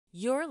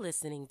You're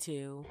listening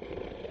to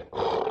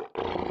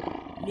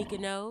Mika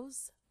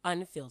Knows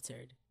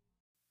Unfiltered.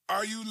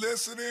 Are you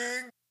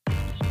listening?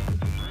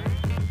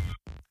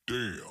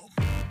 Damn.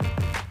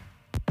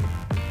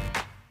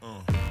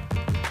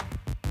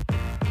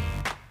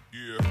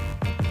 Yeah.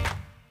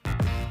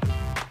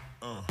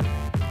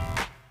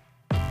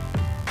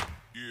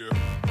 Yeah.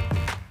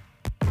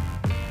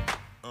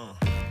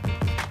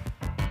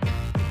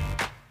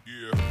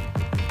 Yeah.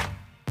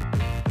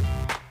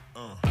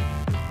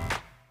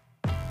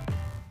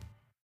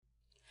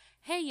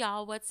 Hey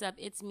y'all, what's up?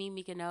 It's me,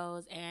 Mika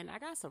Knows, and I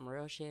got some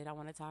real shit I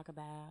want to talk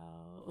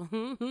about.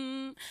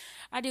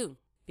 I do,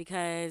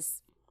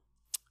 because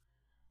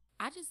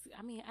I just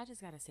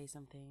got to say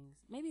some things.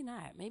 Maybe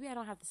not. Maybe I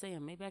don't have to say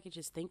them. Maybe I could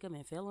just think them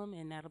and feel them,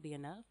 and that'll be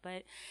enough.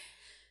 But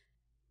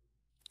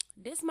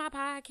this is my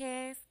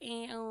podcast,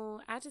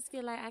 and I just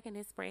feel like I can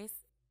express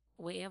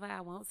whatever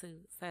I want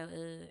to. So,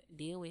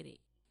 deal with it.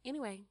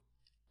 Anyway,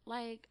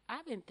 like,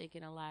 I've been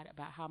thinking a lot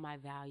about how my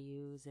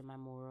values and my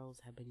morals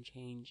have been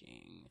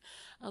changing.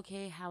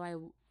 Okay, how I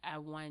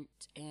want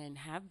and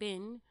have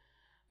been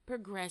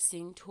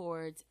progressing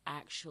towards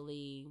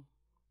actually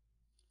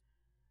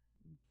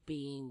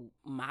being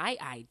my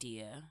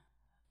idea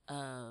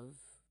of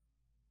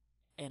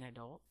an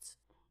adult,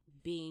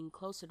 being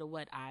closer to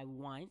what I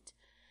want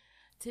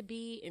to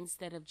be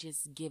instead of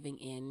just giving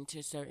in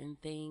to certain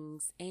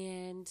things.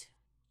 And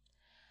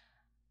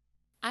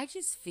I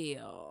just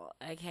feel,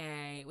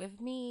 okay,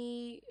 with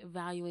me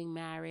valuing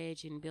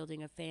marriage and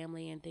building a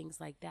family and things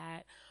like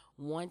that,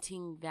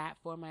 wanting that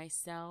for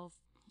myself,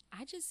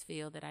 I just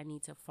feel that I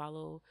need to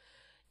follow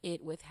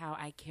it with how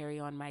I carry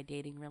on my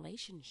dating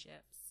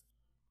relationships.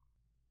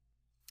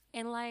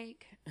 And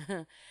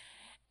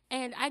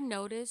and I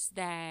noticed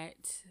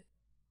that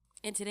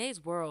in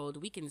today's world,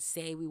 we can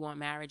say we want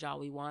marriage all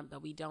we want,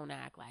 but we don't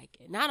act like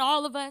it. Not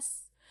all of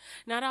us,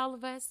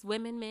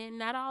 women, men,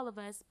 not all of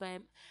us,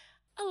 but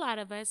a lot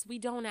of us, we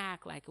don't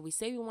act like it. We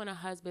say we want a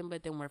husband,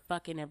 but then we're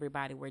fucking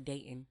everybody we're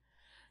dating.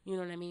 You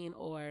know what I mean?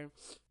 Or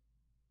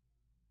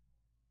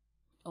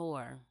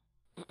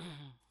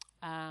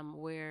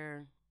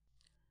where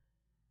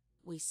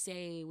we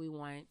say we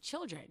want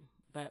children,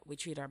 but we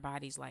treat our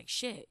bodies like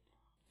shit.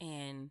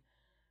 And,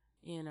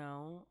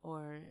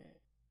 or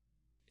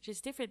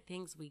just different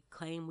things we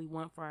claim we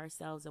want for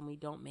ourselves and we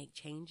don't make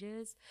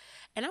changes.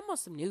 And I'm on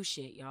some new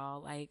shit,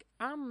 y'all. Like,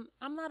 I'm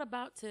not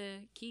about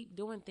to keep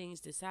doing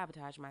things to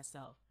sabotage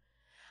myself.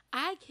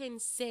 I can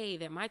say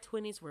that my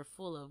 20s were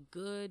full of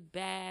good,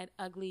 bad,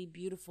 ugly,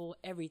 beautiful,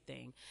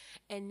 everything.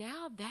 And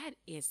now that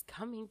is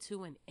coming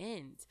to an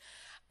end.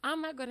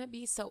 I'm not going to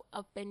be so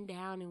up and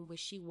down and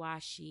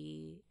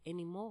wishy-washy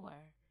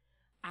anymore.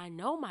 I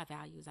know my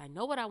values. I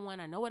know what I want.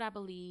 I know what I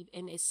believe.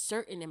 And it's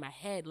certain in my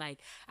head. Like,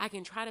 I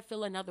can try to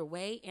feel another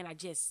way, and I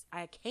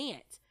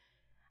can't.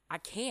 I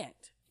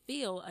can't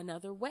feel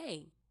another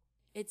way.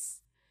 It's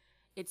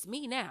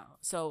me now.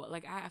 So,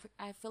 like,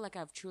 I feel like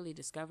I've truly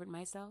discovered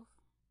myself.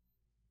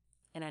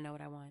 And I know what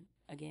I want.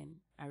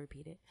 Again, I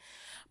repeat it.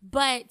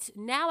 But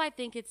now I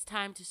think it's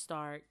time to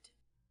start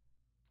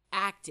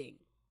acting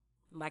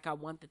like I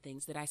want the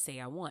things that I say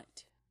I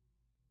want.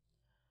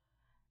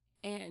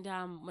 And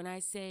when I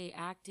say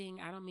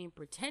acting, I don't mean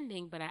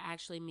pretending, but I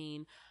actually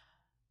mean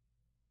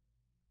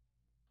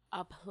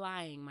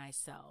applying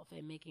myself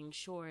and making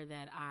sure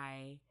that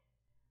I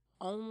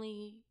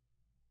only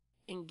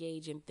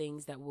engage in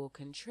things that will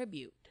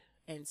contribute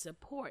and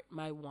support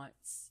my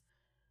wants,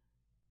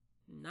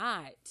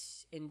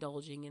 not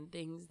indulging in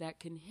things that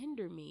can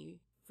hinder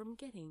me from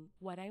getting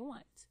what I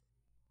want.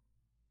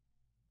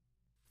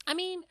 I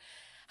mean,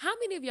 how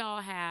many of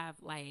y'all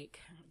have like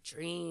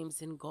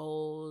dreams and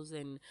goals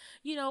and,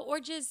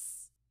 or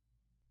just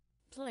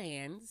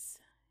plans,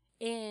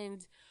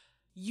 and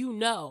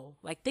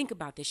like, think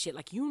about this shit.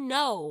 Like,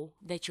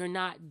 that you're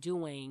not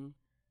doing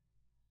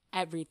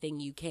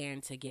everything you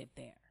can to get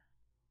there.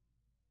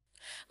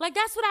 Like,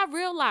 that's what I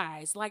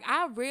realized. Like,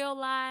 I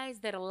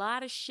realized that a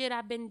lot of shit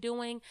I've been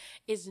doing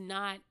is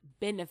not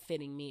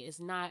benefiting me. It's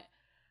not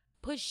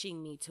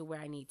pushing me to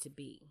where I need to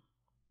be.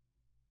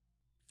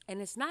 And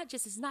it's not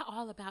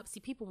all about,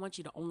 people want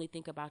you to only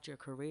think about your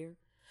career.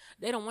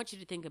 They don't want you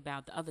to think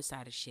about the other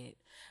side of shit,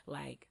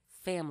 like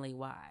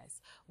family-wise,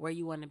 where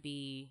you want to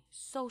be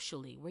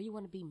socially, where you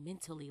want to be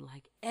mentally.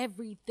 Like,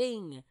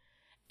 everything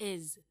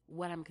is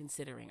what I'm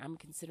considering. I'm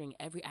considering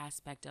every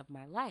aspect of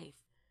my life.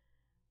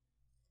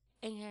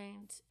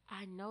 And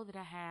I know that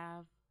I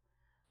have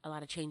a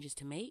lot of changes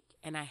to make,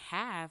 and I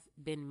have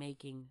been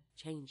making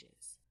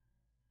changes.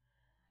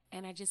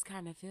 And I just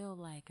kind of feel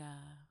like,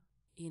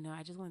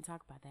 I just want to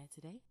talk about that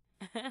today.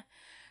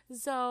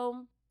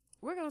 So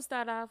we're going to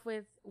start off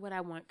with what I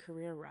want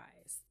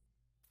career-wise.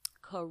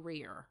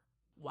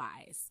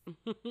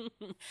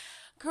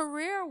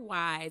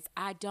 Career-wise,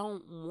 I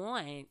don't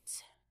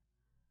want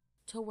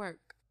to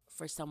work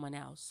for someone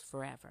else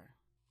forever.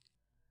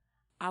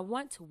 I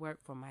want to work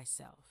for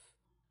myself.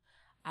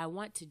 I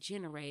want to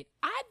generate.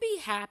 I'd be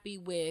happy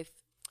with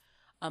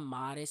a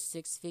modest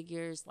six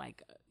figures,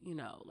 like,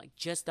 like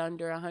just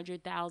under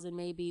 100,000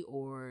 maybe,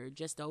 or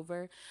just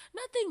over.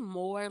 Nothing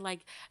more.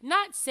 Like,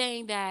 not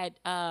saying that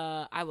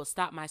I will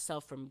stop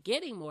myself from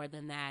getting more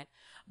than that,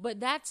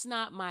 but that's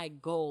not my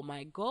goal.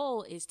 My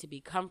goal is to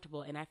be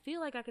comfortable, and I feel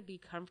like I could be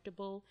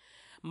comfortable,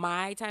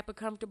 my type of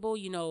comfortable,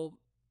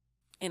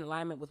 in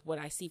alignment with what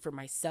I see for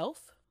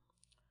myself.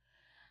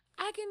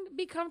 I can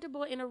be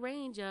comfortable in a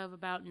range of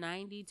about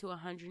 90 to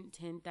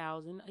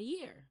 110,000 a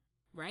year,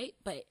 right?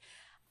 But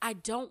I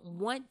don't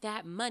want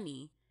that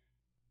money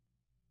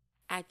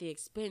at the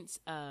expense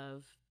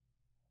of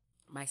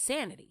my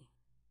sanity.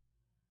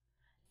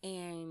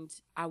 And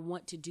I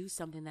want to do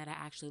something that I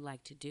actually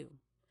like to do.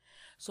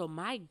 So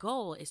my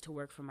goal is to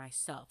work for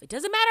myself. It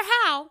doesn't matter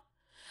how.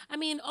 I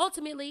mean,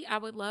 ultimately, I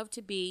would love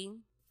to be,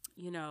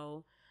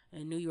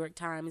 a New York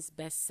Times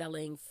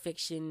best-selling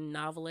fiction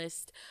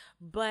novelist.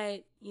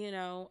 But,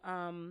 I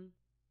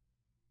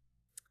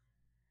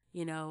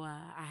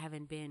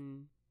haven't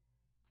been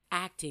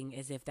acting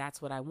as if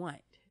that's what I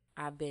want.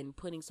 I've been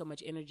putting so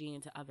much energy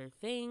into other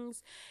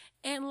things,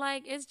 and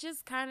it's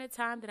just kind of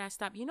time that I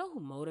stop. You know who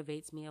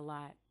motivates me a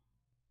lot,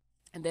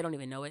 and they don't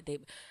even know it.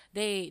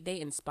 They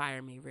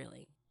inspire me,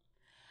 really.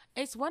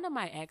 It's one of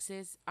my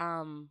exes.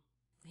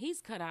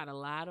 He's cut out a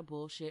lot of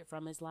bullshit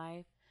from his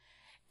life,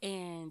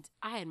 and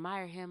I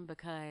admire him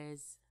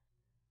because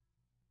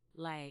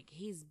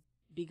he's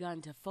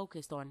begun to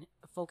focus on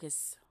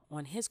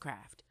his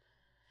craft,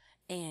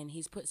 and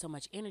he's put so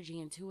much energy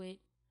into it.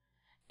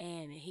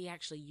 And he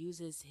actually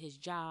uses his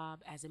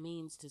job as a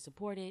means to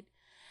support it.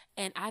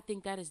 And I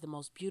think that is the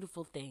most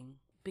beautiful thing,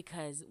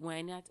 because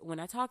when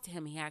I talk to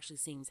him, he actually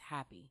seems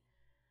happy.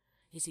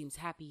 He seems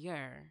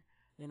happier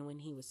than when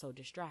he was so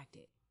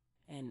distracted.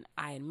 And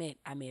I admit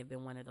I may have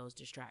been one of those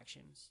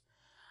distractions.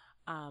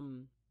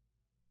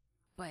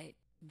 But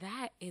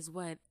that is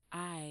what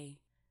I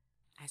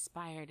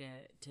aspire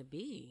to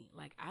be.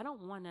 I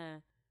don't want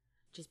to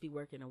just be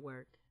working to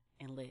work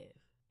and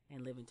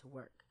living to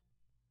work.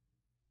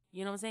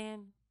 You know what I'm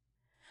saying?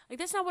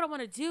 That's not what I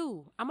want to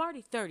do. I'm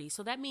already 30,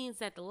 so that means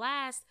that the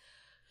last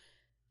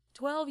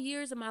 12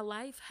 years of my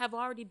life have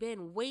already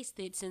been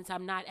wasted since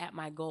I'm not at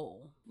my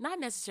goal. Not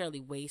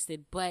necessarily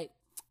wasted, but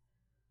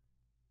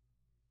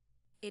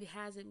it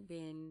hasn't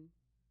been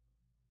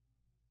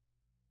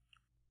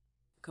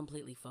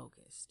completely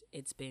focused.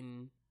 It's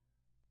been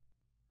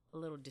a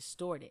little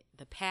distorted.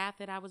 The path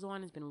that I was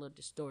on has been a little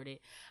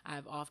distorted.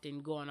 I've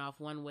often gone off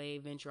one way,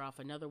 venture off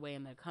another way,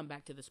 and then come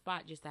back to the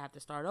spot just to have to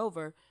start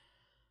over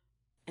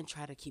and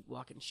try to keep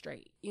walking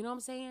straight. You know what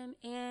I'm saying?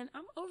 And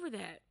I'm over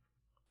that.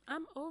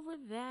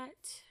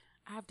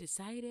 I've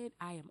decided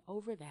I am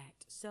over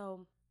that.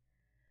 So,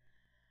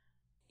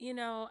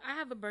 I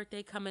have a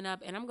birthday coming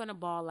up, and I'm going to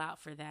ball out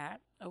for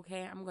that.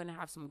 Okay? I'm going to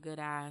have some good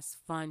ass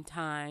fun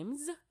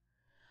times.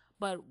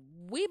 But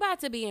we about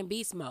to be in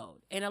beast mode.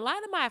 And a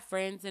lot of my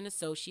friends and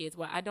associates,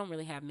 well, I don't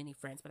really have many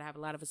friends, but I have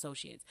a lot of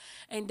associates.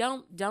 And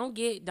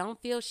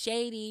don't feel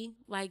shady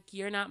like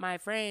you're not my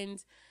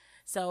friend,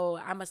 so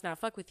I must not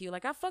fuck with you. I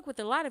fuck with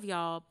a lot of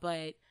y'all,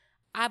 but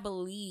I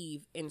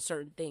believe in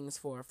certain things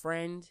for a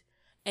friend.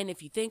 And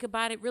if you think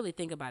about it, really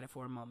think about it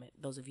for a moment.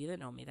 Those of you that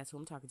know me, that's who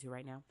I'm talking to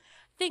right now.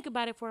 Think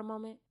about it for a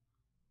moment.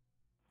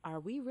 Are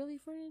we really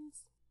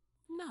friends?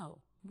 No,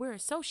 we're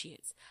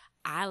associates.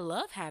 I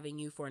love having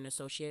you for an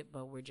associate,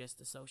 but we're just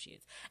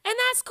associates. And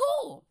that's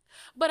cool.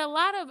 But a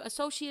lot of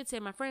associates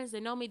and my friends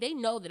that know me, they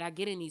know that I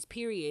get in these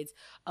periods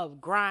of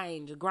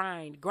grind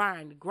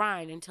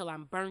until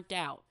I'm burnt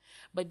out.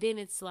 But then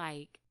it's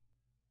I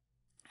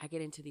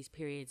get into these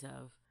periods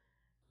of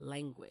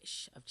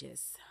languish, of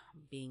just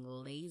being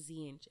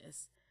lazy and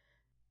just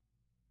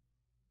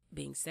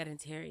being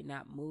sedentary,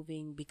 not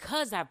moving,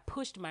 because I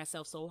pushed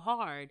myself so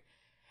hard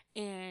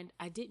and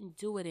I didn't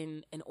do it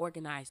in an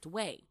organized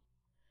way.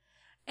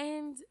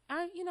 And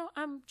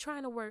I'm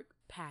trying to work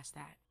past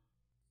that.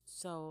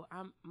 So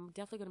I'm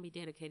definitely going to be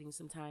dedicating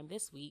some time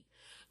this week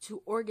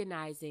to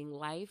organizing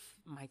life,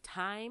 my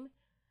time.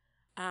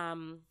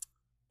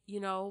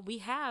 We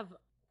have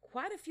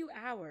quite a few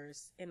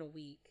hours in a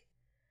week.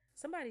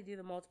 Somebody do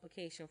the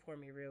multiplication for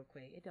me real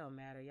quick. It don't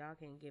matter. Y'all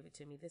can give it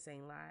to me. This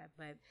ain't live.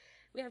 But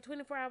we have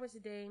 24 hours a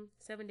day,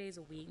 7 days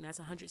a week, and that's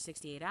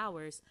 168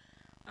 hours.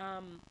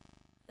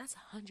 That's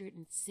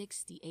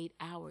 168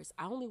 hours.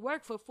 I only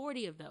work for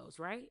 40 of those,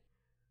 right?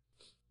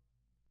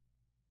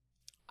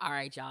 All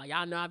right, y'all.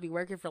 Y'all know I'll be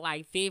working for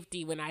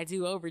 50 when I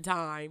do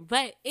overtime.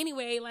 But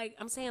anyway,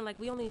 I'm saying,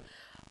 we only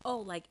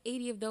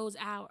 80 of those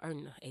hours, or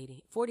no,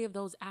 40 of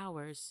those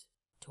hours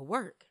to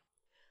work.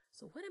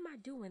 So what am I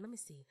doing? Let me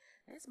see.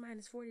 That's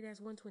minus 40, that's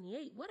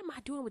 128. What am I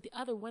doing with the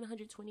other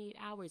 128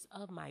 hours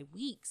of my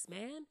weeks,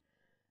 man?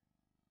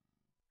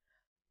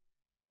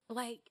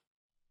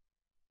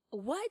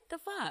 What the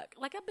fuck?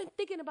 I've been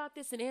thinking about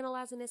this and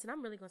analyzing this, and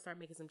I'm really going to start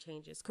making some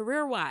changes.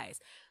 Career-wise,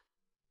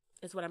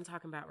 is what I'm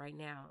talking about right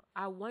now.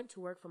 I want to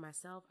work for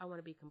myself. I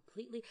want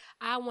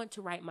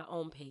to write my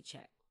own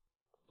paycheck.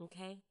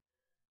 Okay?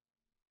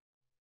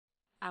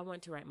 I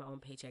want to write my own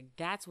paycheck.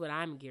 That's what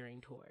I'm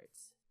gearing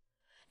towards.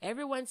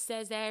 Everyone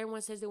says that.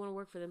 Everyone says they want to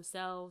work for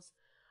themselves.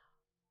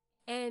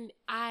 And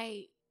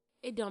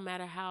it don't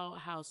matter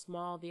how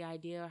small the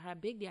idea or how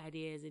big the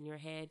idea is in your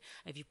head.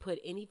 If you put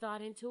any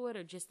thought into it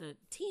or just the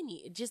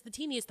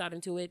teeniest thought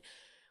into it,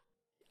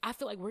 I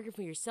feel like working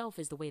for yourself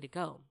is the way to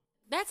go.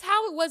 That's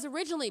how it was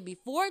originally,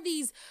 before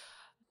these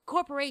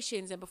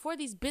corporations and before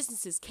these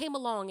businesses came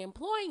along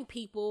employing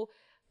people.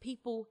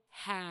 People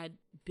had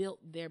built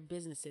their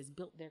businesses,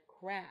 built their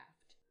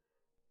craft,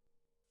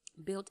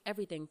 built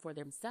everything for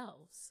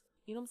themselves.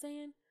 You know what I'm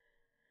saying?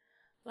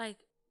 Like,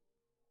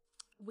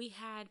 we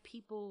had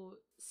people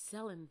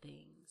selling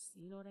things.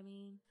 You know what I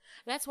mean?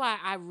 That's why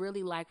I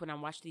really like when I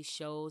watch these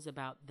shows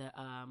about the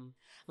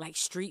like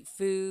street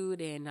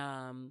food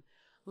and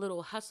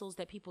little hustles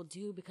that people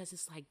do, because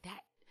it's like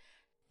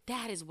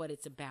that is what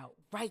it's about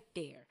right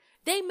there.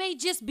 They may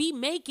just be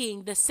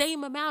making the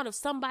same amount of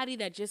somebody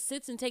that just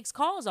sits and takes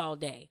calls all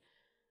day,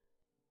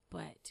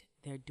 but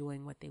they're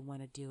doing what they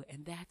want to do.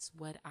 And that's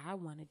what I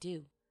want to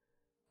do.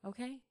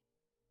 Okay?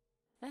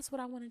 That's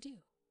what I want to do.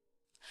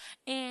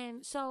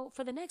 And so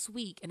for the next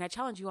week, and I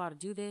challenge you all to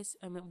do this.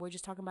 I mean, we're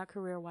just talking about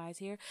career-wise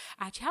here.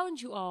 I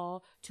challenge you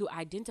all to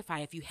identify,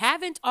 if you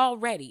haven't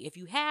already. If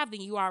you have, then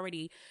you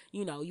already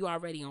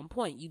on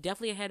point. You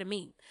definitely ahead of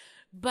me.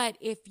 But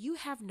if you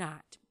have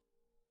not,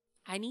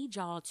 I need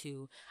y'all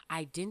to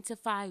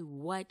identify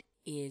what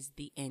is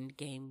the end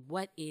game.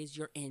 What is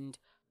your end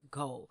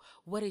goal?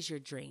 What is your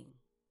dream?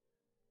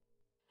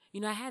 You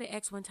know, I had an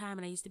ex one time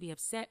and I used to be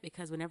upset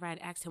because whenever I'd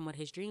asked him what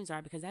his dreams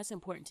are, because that's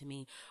important to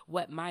me,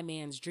 what my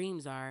man's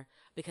dreams are,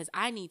 because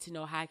I need to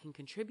know how I can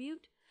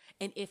contribute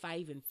and if I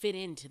even fit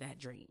into that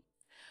dream.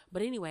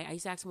 But anyway, I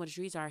used to ask him what his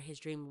dreams are. His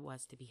dream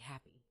was to be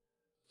happy.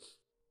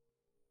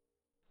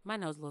 My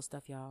nose little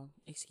stuff, y'all.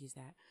 Excuse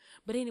that.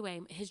 But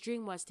anyway, his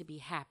dream was to be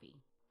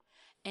happy.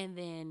 And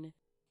then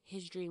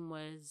his dream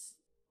was,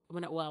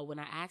 when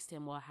I asked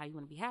him, well, how you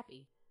want to be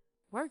happy?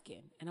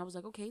 Working. And I was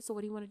like, okay, so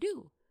what do you want to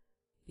do?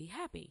 Be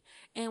happy.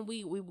 And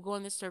we would go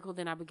in this circle,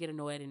 then I would get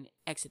annoyed and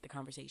exit the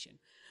conversation.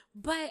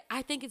 But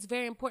I think it's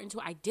very important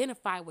to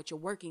identify what you're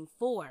working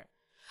for.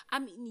 I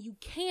mean, you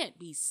can't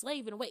be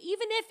slaving away.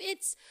 Even if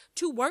it's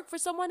to work for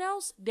someone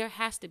else, there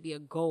has to be a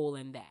goal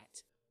in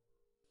that.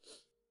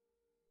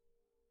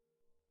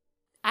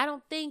 I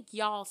don't think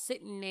y'all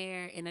sitting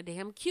there in a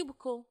damn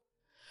cubicle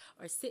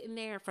or sitting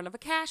there in front of a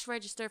cash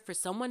register for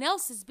someone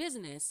else's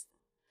business,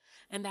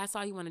 and that's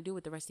all you want to do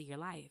with the rest of your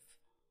life.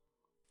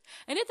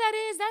 And if that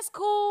is, that's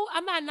cool.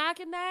 I'm not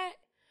knocking that.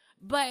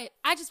 But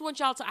I just want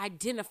y'all to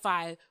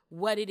identify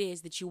what it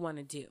is that you want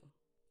to do.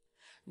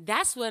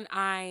 That's when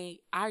I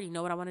already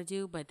know what I want to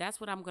do, but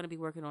that's what I'm going to be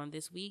working on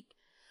this week.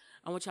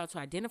 I want y'all to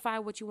identify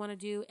what you want to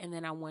do, and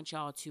then I want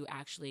y'all to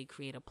actually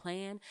create a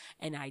plan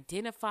and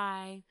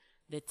identify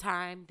the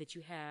time that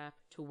you have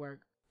to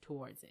work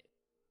towards it.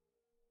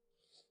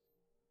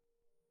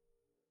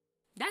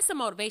 That's some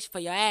motivation for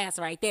your ass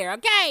right there,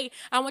 okay?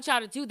 I want y'all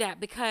to do that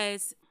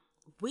because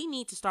we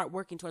need to start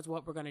working towards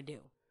what we're going to do.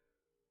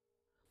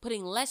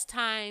 Putting less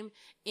time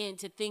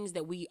into things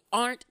that we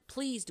aren't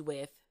pleased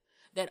with,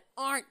 that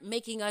aren't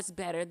making us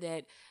better,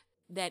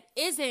 that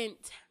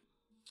isn't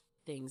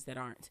things that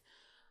aren't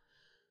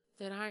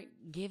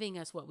giving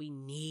us what we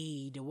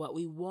need, what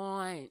we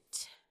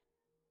want.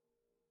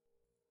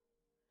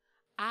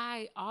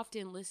 I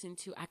often listen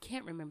to, I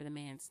can't remember the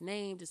man's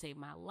name to save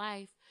my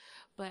life,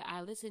 but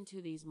I listen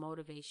to these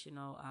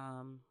motivational,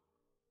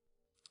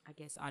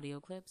 audio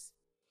clips.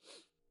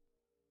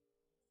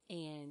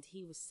 And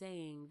he was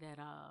saying that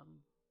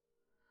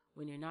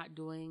when you're not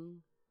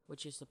doing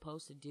what you're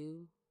supposed to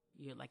do,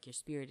 your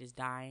spirit is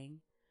dying.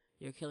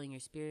 You're killing your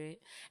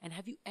spirit. And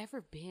have you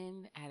ever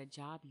been at a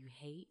job you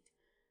hate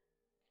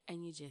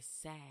and you're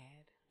just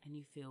sad and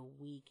you feel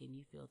weak and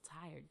you feel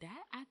tired?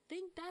 I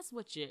think that's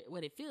what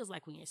it feels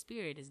like when your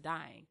spirit is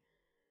dying.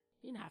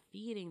 You're not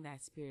feeding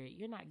that spirit.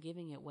 You're not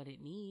giving it what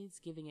it needs,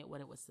 giving it what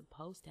it was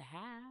supposed to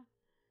have.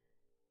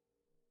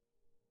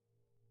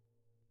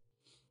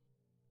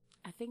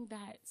 I think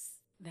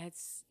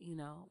that's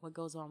what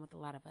goes on with a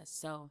lot of us.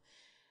 So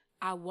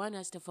I want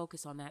us to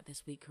focus on that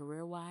this week,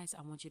 career-wise.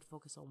 I want you to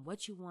focus on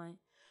what you want.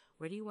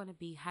 Where do you want to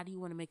be? How do you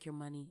want to make your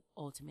money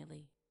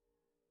ultimately?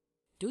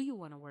 Do you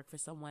want to work for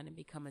someone and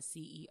become a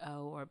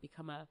CEO or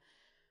become a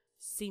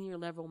senior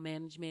level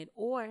management,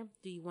 or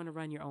do you want to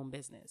run your own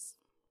business?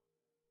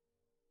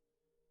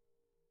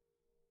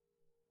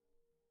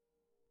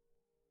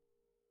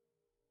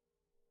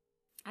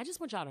 I just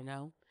want y'all to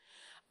know.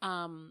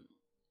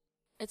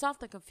 It's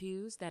often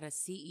confused that a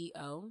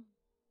CEO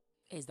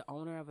is the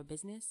owner of a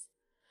business.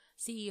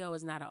 CEO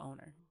is not an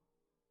owner.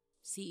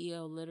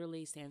 CEO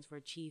literally stands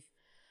for Chief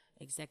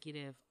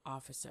Executive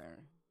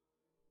Officer.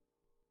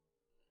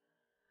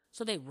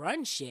 So they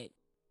run shit,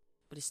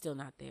 but it's still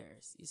not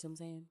theirs. You see what I'm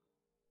saying?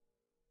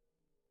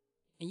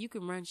 And you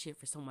can run shit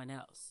for someone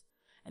else.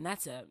 And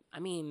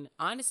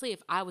honestly,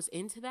 if I was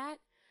into that,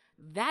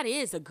 that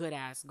is a good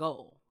ass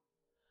goal.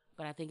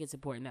 But I think it's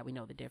important that we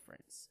know the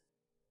difference.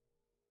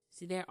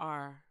 See, there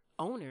are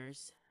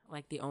owners,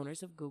 like the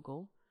owners of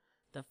Google,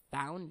 the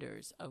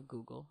founders of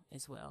Google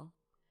as well.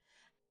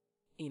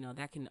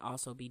 that can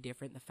also be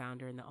different, the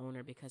founder and the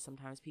owner, because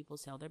sometimes people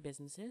sell their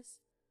businesses.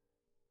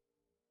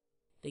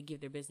 They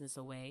give their business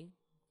away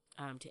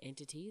to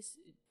entities,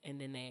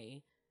 and then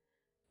they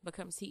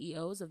become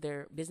CEOs of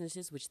their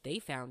businesses, which they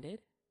founded,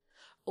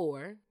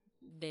 or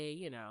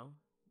they,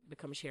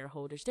 become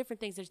shareholders, different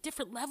things. There's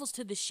different levels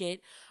to this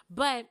shit,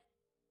 but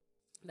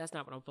that's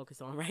not what I'm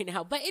focused on right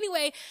now. But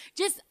anyway,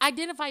 just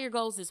identify your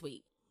goals this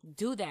week.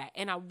 Do that.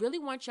 And I really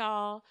want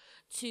y'all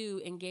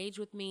to engage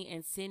with me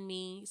and send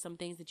me some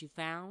things that you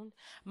found.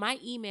 My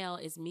email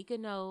is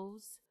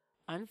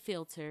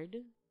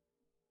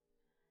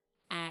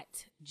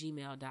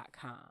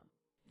mikaknows@gmail.com.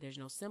 There's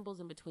no symbols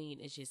in between.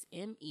 It's just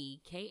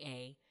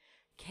MEKAKNOWSUNFILTERED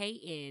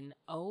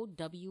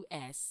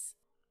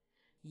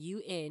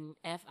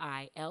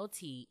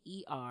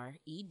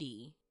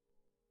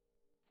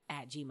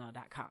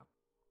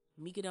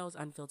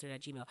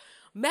MikaKnowsUnfiltered@gmail.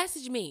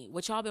 Message me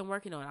what y'all been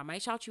working on. I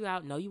might shout you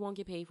out. No, you won't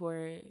get paid for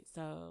it.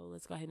 So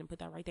let's go ahead and put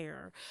that right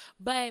there.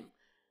 But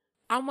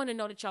I want to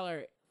know that y'all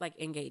are like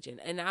engaging.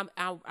 And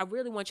I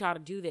really want y'all to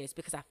do this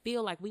because I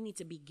feel like we need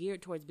to be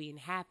geared towards being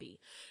happy.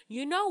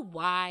 You know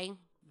why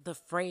the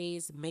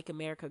phrase "Make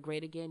America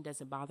Great Again"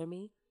 doesn't bother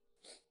me?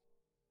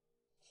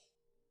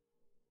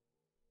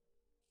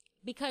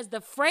 Because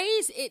the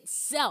phrase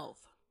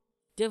itself,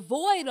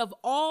 devoid of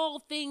all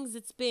things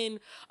it's been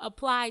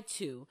applied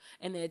to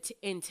and the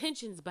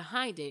intentions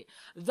behind it,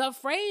 the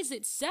phrase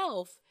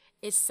itself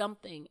is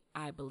something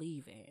I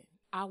believe in.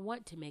 I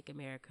want to make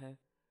America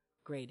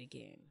great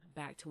again,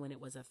 back to when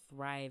it was a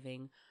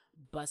thriving,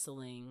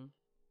 bustling,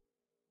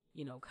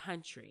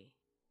 country.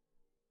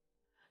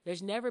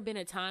 There's never been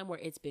a time where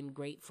it's been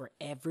great for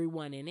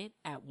everyone in it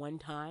at one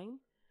time,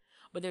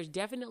 but there's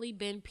definitely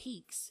been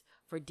peaks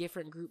for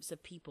different groups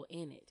of people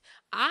in it.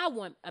 I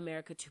want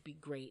America to be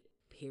great,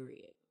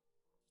 period.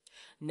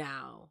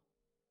 Now,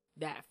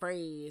 that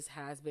phrase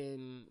has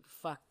been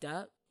fucked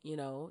up.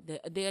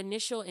 The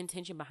initial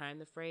intention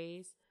behind the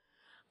phrase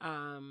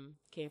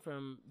came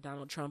from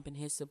Donald Trump and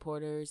his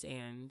supporters,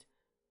 and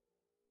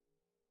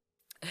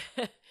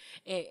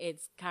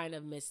it's kind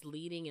of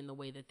misleading in the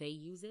way that they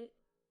use it.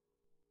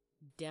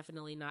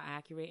 Definitely not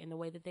accurate in the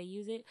way that they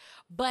use it.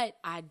 But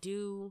I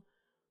do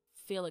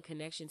feel a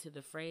connection to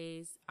the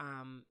phrase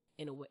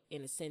in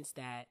a sense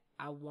that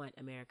I want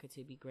America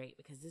to be great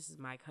because this is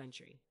my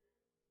country.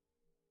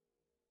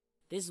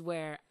 This is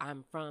where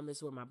I'm from. This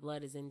is where my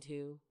blood is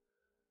into.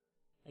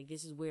 Like,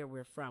 this is where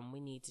we're from.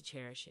 We need to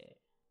cherish it.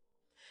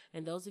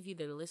 And those of you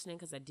that are listening,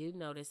 because I do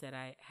notice that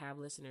I have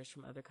listeners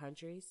from other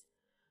countries,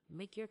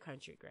 make your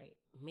country great.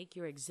 Make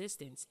your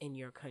existence in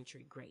your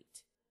country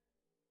great.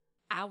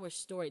 Our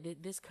story,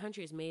 this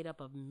country is made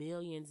up of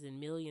millions and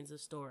millions of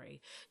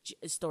stories,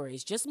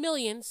 just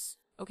millions,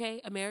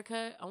 okay?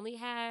 America only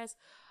has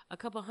a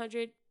couple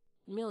 100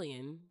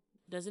 million,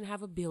 doesn't have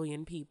 1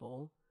 billion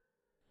people,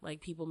 like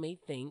people may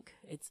think.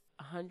 It's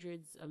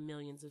hundreds of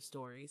millions of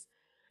stories.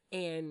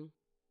 And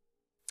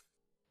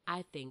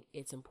I think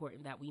it's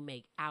important that we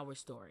make our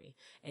story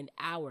and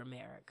our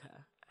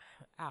America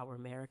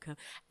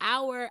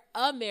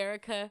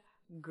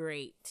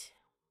great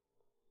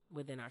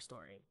within our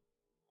story.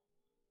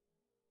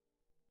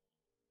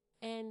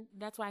 And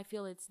that's why I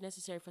feel it's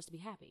necessary for us to be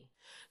happy.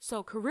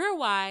 So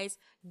career-wise,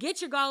 get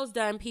your goals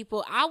done,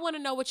 people. I want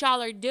to know what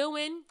y'all are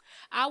doing.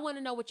 I want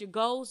to know what your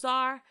goals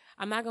are.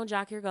 I'm not going to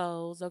jock your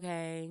goals,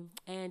 okay?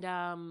 And,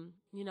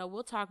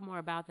 we'll talk more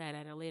about that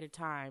at a later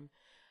time.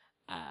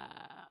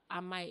 I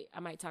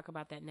might talk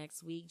about that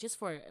next week, just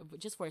for a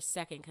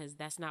second, because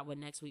that's not what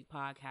next week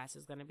podcast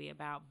is going to be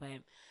about.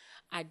 But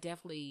I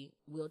definitely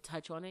will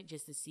touch on it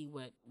just to see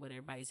what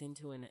everybody's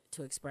into and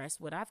to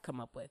express what I've come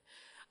up with.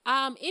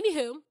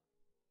 Anywho.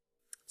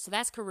 So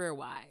that's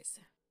career-wise.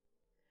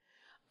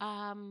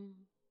 I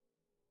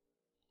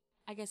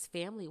guess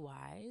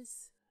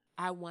family-wise,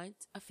 I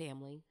want a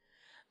family.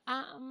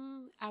 I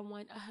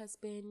want a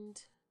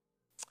husband.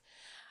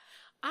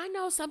 I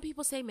know some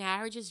people say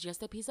marriage is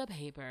just a piece of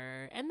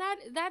paper, and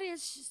that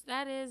is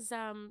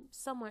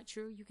somewhat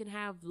true. You can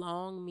have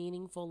long,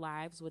 meaningful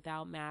lives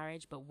without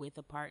marriage, but with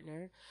a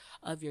partner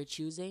of your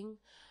choosing.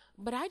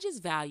 But I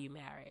just value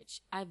marriage.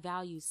 I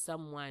value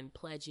someone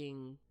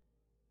pledging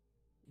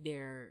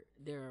their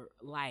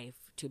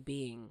life to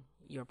being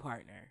your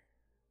partner,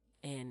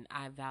 and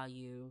I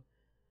value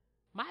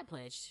my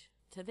pledge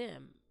to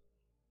them.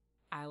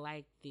 I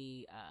like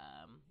the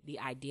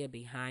idea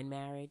behind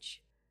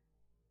marriage,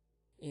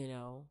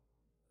 the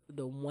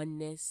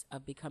oneness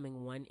of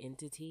becoming one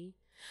entity.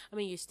 I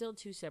mean, you're still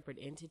two separate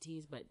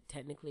entities, but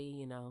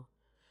technically,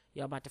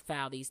 y'all about to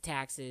file these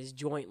taxes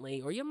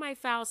jointly, or you might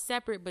file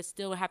separate but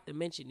still have to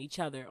mention each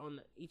other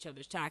on each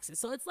other's taxes.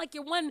 So it's like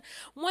you're one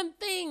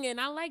thing, and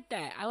I like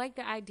that. I like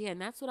the idea,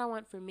 and that's what I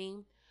want for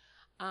me.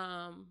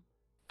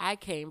 I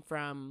came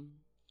from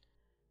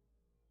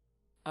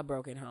a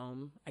broken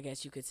home, I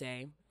guess you could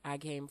say. I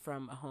came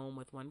from a home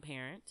with one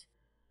parent.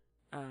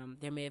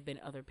 There may have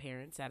been other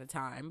parents at a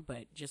time,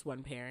 but just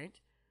one parent.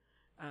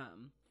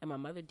 And my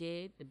mother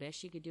did the best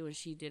she could do, and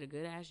she did a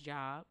good-ass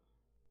job.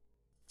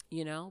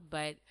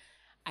 But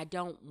I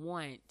don't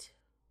want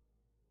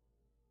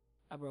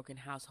a broken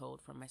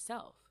household for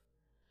myself,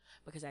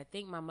 because I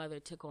think my mother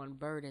took on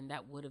burden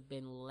that would have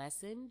been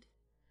lessened.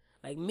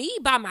 Like me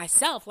by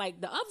myself,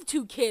 like the other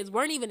two kids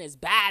weren't even as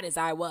bad as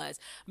I was.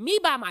 Me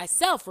by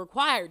myself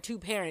required two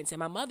parents, and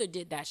my mother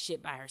did that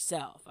shit by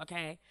herself,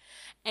 okay?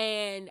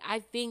 And I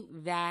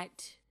think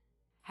that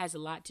has a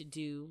lot to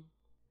do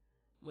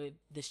with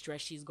the stress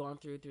she's gone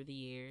through the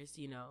years,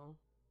 you know.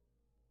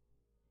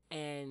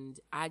 And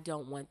I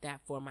don't want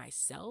that for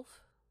myself.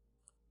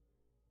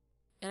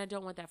 And I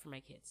don't want that for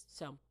my kids.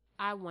 So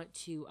I want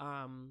to,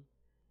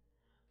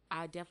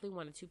 I definitely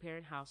want a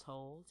two-parent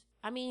household.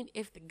 I mean,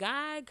 if the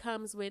guy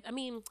comes with,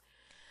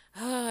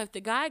 if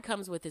the guy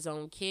comes with his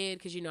own kid,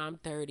 because, you know, I'm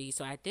 30.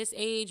 So at this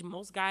age,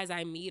 most guys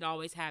I meet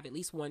always have at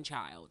least one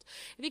child.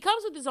 If he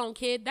comes with his own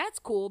kid, that's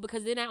cool,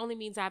 because then that only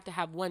means I have to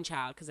have one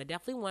child, because I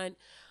definitely want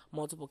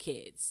multiple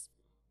kids.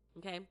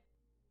 Okay?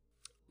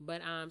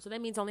 But, so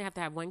that means I only have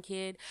to have one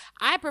kid.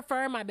 I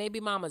prefer my baby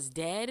mama's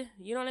dead.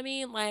 You know what I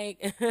mean?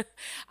 Like,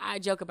 I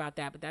joke about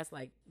that, but that's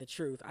like the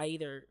truth. I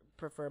either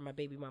prefer my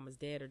baby mama's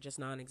dead or just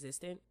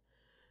non-existent.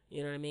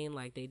 You know what I mean?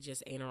 Like, they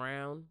just ain't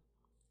around.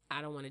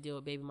 I don't want to deal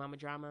with baby mama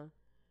drama.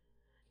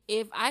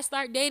 If I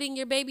start dating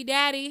your baby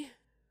daddy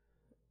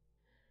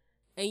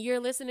and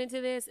you're listening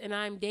to this and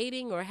I'm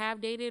dating or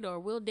have dated or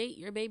will date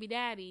your baby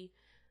daddy,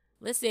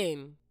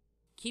 listen,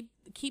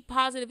 keep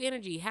positive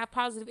energy. Have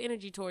positive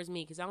energy towards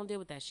me, because I don't deal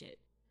with that shit.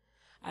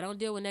 I don't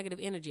deal with negative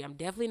energy. I'm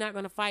definitely not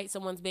going to fight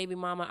someone's baby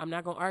mama. I'm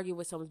not going to argue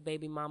with someone's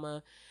baby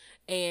mama.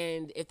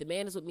 And if the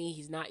man is with me,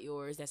 he's not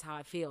yours. That's how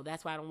I feel.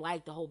 That's why I don't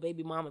like the whole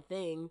baby mama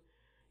thing,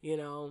 you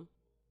know.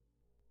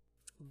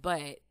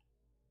 But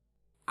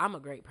I'm a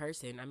great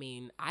person. I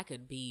mean, I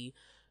could be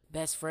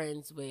best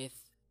friends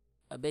with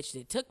a bitch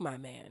that took my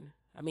man.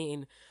 I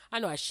mean, I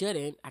know I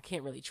shouldn't. I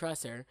can't really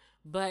trust her.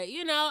 But,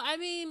 you know, I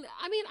mean,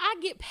 I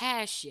get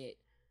past shit.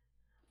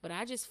 But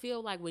I just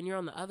feel like when you're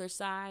on the other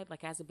side,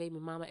 like as a baby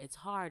mama, it's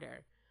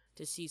harder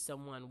to see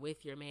someone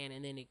with your man,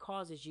 and then it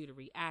causes you to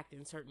react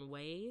in certain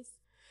ways.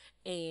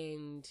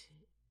 And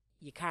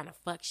you kind of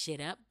fuck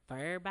shit up for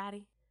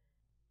everybody.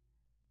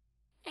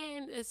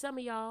 And some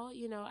of y'all,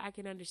 you know, I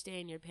can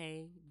understand your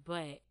pain,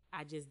 but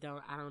I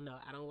don't know.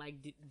 I don't like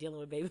dealing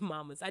with baby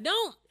mamas. I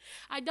don't,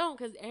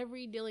 because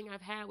every dealing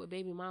I've had with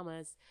baby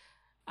mamas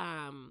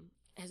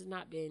has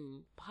not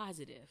been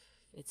positive.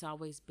 It's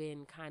always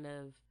been kind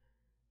of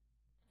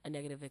a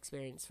negative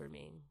experience for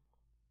me.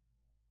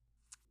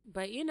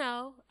 But, you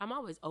know, I'm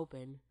always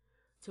open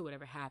to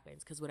whatever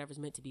happens, because whatever's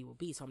meant to be will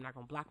be. So I'm not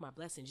going to block my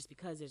blessing just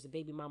because there's a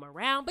baby mama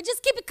around. But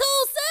just keep it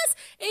cool, sis.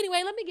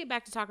 Anyway, let me get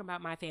back to talking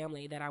about my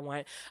family that I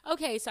want.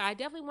 Okay, so I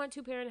definitely want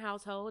two-parent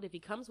household. If he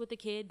comes with a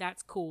kid,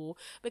 that's cool,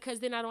 because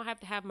then I don't have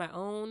to have my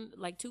own,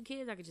 like, two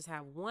kids. I could just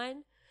have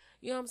one.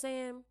 You know what I'm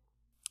saying?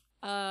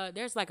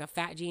 There's like a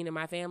fat gene in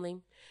my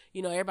family.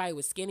 You know, everybody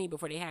was skinny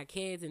before they had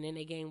kids, and then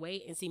they gained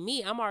weight. And see,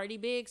 me, I'm already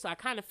big, so I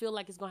kind of feel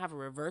like it's gonna have a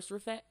reverse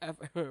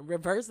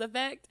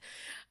effect.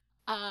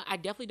 I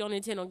definitely don't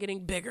intend on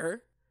getting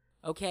bigger.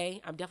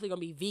 Okay, I'm definitely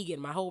gonna be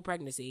vegan my whole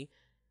pregnancy.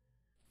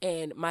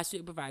 And my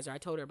supervisor, I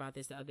told her about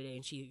this the other day,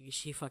 and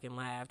she fucking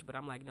laughed. But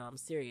I'm like, no, I'm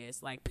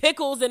serious. Like,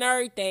 pickles and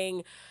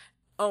everything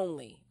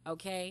only.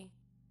 Okay,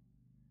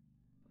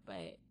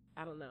 but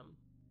I don't know.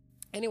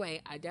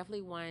 Anyway, I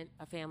definitely want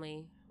a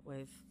family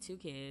with two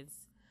kids.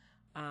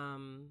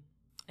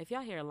 If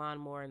y'all hear a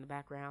lawnmower in the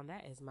background,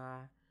 that is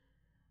my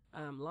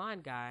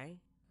lawn guy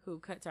who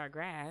cuts our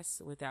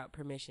grass without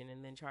permission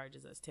and then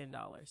charges us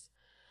 $10.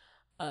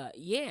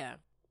 Yeah.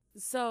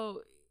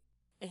 So,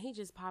 and he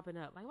just popping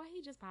up. Like, why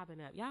he just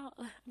popping up? Y'all,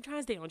 I'm trying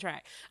to stay on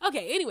track.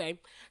 Okay, anyway.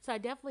 So I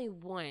definitely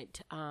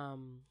want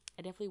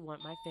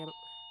my family.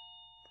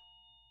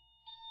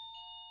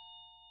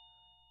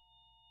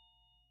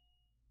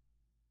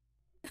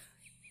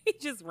 He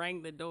just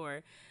rang the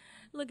door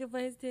looking for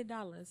his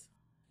 $10.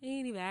 He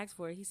didn't even ask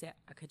for it. He said,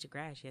 I cut your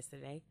grass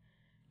yesterday.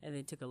 And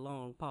then took a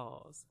long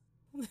pause.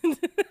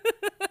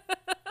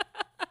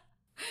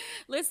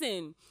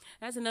 Listen,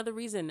 that's another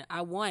reason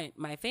I want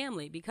my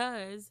family,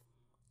 because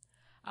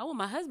I want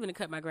my husband to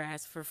cut my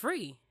grass for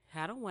free.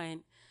 I don't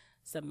want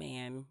some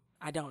man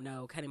I don't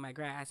know cutting my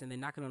grass and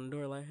then knocking on the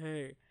door like,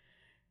 hey,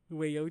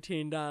 where your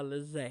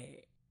 $10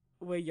 at?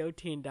 Where your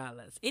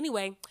 $10?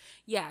 Anyway,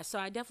 yeah, so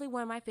I definitely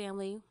want my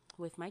family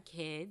with my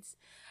kids,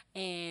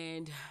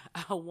 and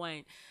I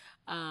want,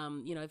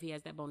 you know, if he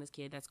has that bonus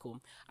kid, that's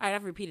cool. All right,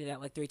 I've repeated that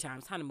like 3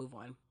 times. Time to move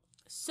on.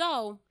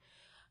 So,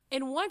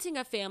 in wanting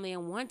a family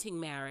and wanting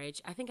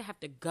marriage, I think I have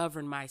to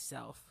govern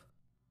myself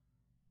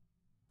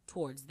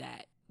towards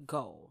that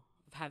goal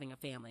of having a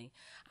family.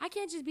 I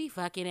can't just be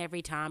fucking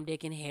every Tom,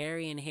 Dick, and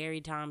Harry, and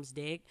Harry Tom's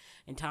dick,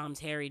 and Tom's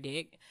Harry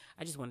dick.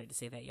 I just wanted to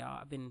say that, y'all.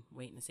 I've been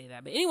waiting to say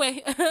that. But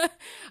anyway,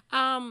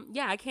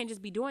 yeah, I can't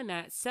just be doing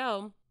that.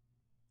 So,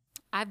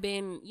 I've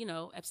been, you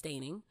know,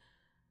 abstaining.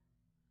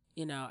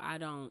 You know, I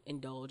don't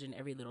indulge in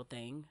every little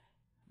thing.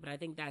 But I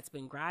think that's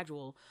been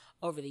gradual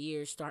over the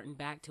years, starting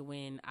back to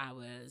when I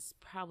was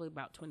probably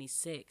about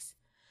 26.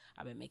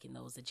 I've been making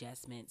those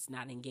adjustments,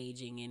 not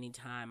engaging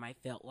anytime I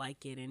felt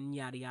like it, and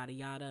yada, yada,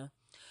 yada.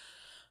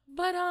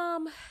 But,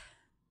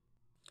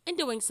 In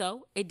doing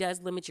so, it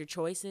does limit your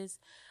choices.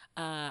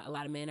 A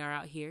lot of men are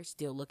out here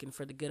still looking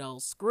for the good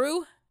old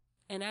screw,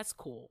 and that's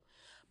cool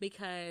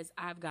because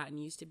I've gotten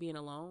used to being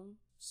alone.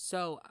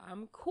 So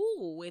I'm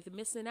cool with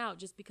missing out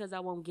just because I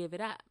won't give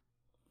it up.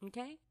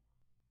 Okay?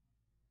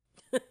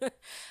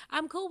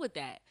 I'm cool with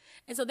that.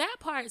 And so that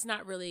part is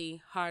not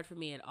really hard for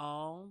me at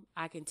all.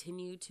 I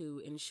continue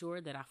to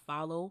ensure that I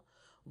follow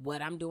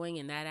what I'm doing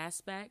in that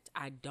aspect.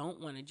 I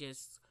don't want to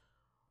just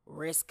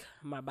risk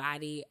my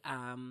body,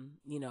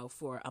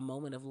 for a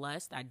moment of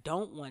lust. I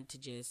don't want to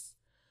just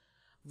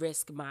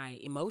risk my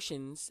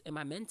emotions and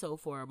my mental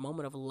for a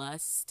moment of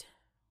lust.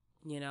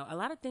 A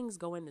lot of things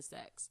go into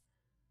sex.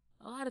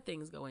 A lot of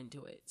things go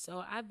into it.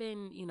 So I've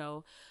been,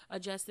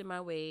 adjusting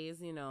my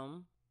ways,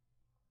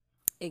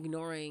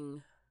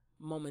 ignoring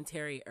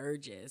momentary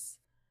urges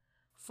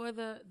for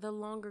the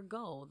longer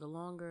goal,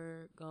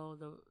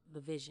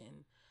 the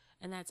vision,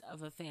 and that's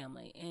of a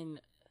family. And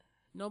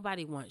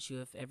nobody wants you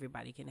if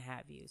everybody can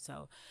have you.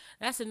 So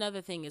that's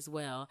another thing as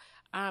well.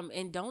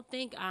 And don't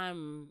think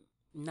I'm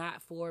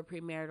not for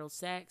premarital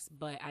sex,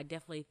 but I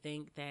definitely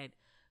think that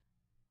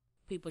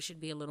people should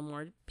be a little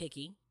more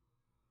picky,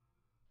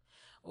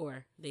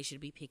 or they should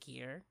be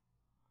pickier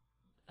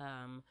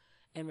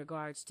in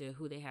regards to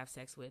who they have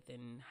sex with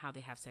and how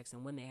they have sex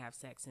and when they have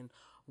sex and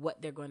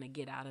what they're going to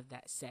get out of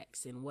that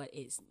sex and what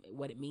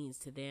it means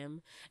to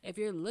them. If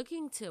you're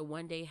looking to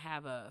one day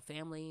have a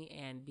family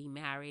and be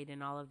married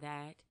and all of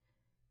that,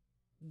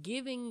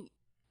 giving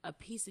a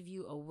piece of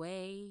you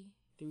away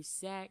through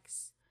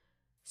sex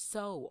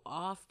so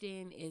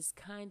often is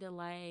kind of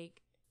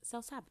like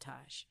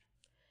self-sabotage.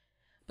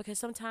 Because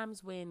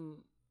sometimes when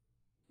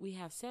we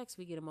have sex,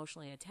 we get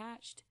emotionally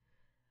attached,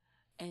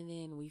 and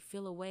then we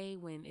feel away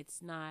when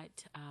it's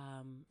not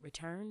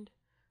returned,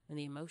 when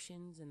the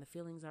emotions and the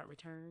feelings aren't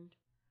returned.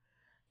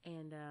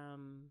 And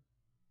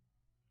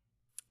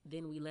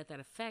then we let that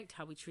affect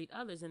how we treat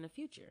others in the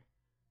future.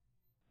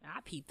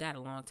 I peeped that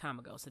a long time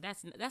ago, so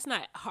that's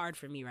not hard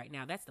for me right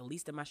now. That's the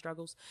least of my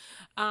struggles.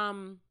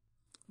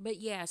 But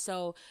yeah,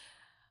 so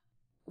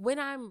when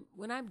I'm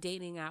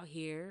dating out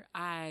here,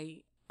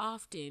 I'm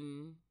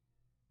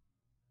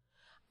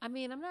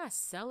not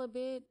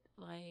celibate,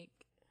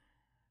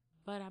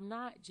 but I'm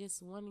not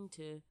just wanting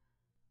to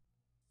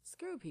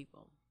screw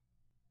people.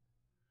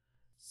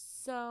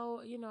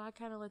 So, I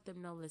kind of let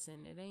them know,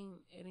 listen, it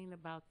ain't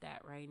about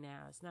that right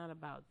now. It's not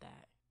about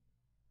that.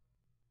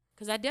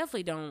 Because I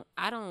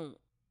don't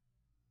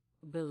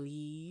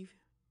believe,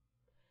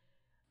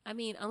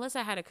 unless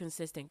I had a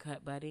consistent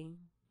cut buddy,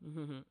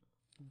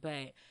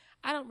 but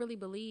I don't really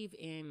believe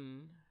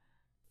in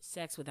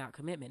sex without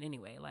commitment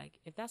anyway. Like,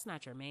 if that's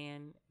not your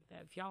man,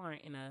 if y'all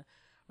aren't in a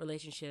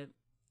relationship,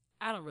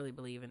 I don't really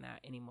believe in that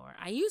anymore.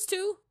 I used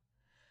to,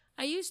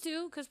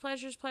 because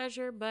pleasure's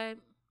pleasure, but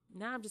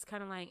now I'm just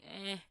kind of like,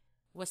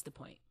 what's the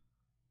point?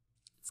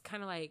 It's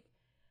kind of like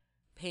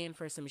paying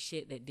for some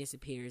shit that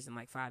disappears in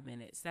like 5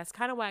 minutes. That's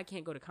kind of why I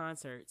can't go to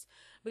concerts.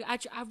 But I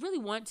really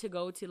want to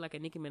go to like a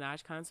Nicki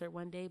Minaj concert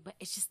one day, but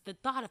it's just the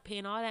thought of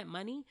paying all that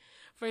money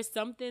for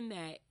something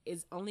that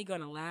is only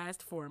going to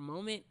last for a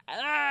moment.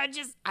 I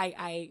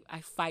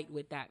fight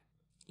with that.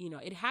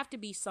 It'd have to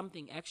be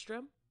something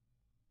extra.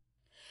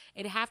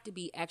 It'd have to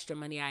be extra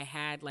money I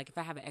had. Like if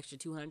I have an extra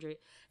 200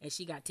 and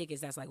she got tickets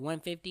that's like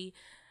 150,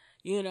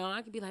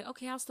 I could be like,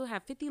 okay, I'll still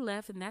have 50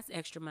 left and that's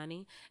extra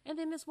money. And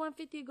then this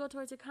 150 will go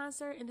towards a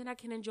concert and then I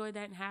can enjoy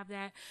that and have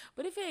that.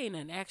 But if it ain't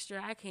an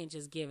extra, I can't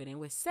just give it. And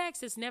with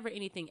sex, it's never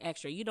anything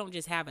extra. You don't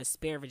just have a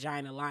spare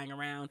vagina lying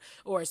around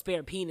or a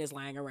spare penis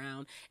lying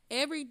around.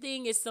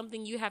 Everything is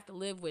something you have to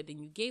live with. And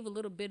you gave a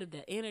little bit of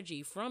the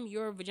energy from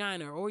your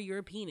vagina or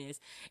your penis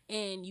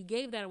and you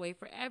gave that away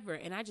forever.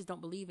 And I just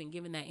don't believe in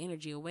giving that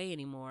energy away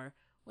anymore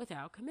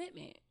without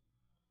commitment.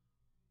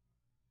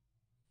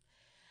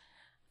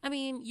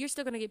 You're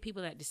still going to get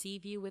people that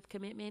deceive you with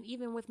commitment.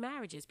 Even with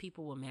marriages,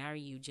 people will marry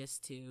you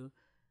just to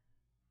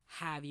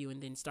have you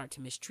and then start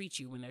to mistreat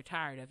you when they're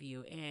tired of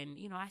you. And,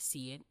 I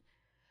see it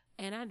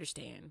and I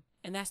understand.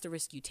 And that's the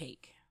risk you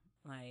take.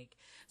 Like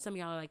some of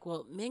y'all are like,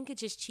 well, men could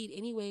just cheat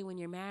anyway when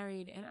you're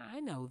married. And I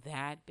know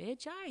that,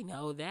 bitch. I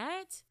know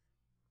that.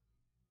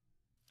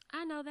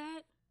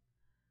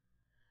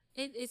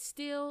 It's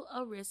still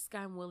a risk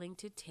I'm willing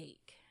to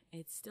take.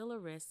 It's still a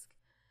risk,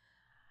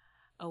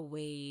 a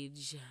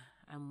wage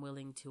I'm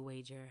willing to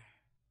wager.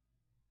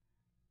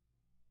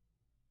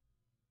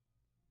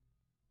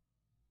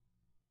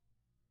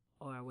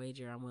 Or a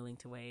wager I'm willing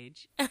to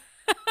wage.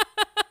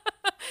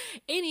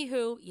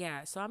 Anywho,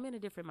 yeah, so I'm in a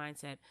different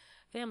mindset.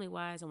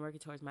 Family-wise, I'm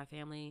working towards my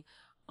family.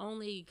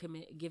 Only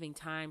giving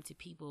time to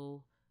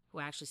people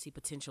who actually see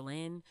potential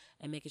in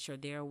and making sure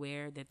they're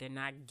aware that they're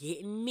not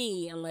getting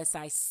me unless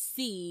I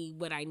see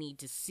what I need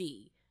to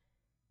see.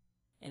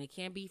 And it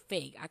can't be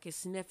fake. I can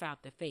sniff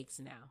out the fakes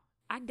now.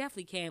 I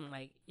definitely can.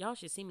 Like, y'all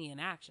should see me in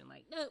action.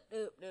 Like,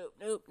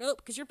 nope,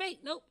 because you're fake.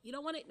 Nope, you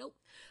don't want it. Nope.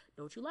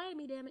 Don't you lie to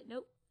me, damn it.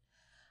 Nope.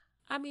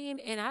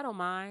 And I don't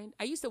mind.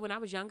 When I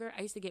was younger,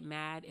 I used to get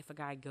mad if a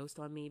guy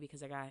ghosted on me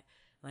because I got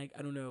like,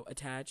 I don't know,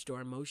 attached or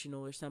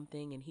emotional or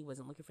something, and he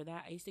wasn't looking for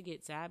that, I used to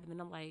get sad. And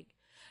then I'm like,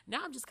 now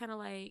I'm just kind of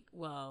like,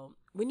 well,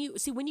 when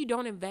you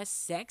don't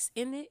invest sex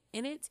in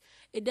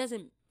it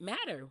doesn't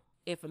matter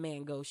if a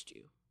man ghosts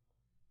you.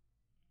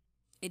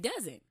 It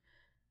doesn't,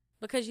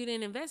 because you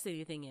didn't invest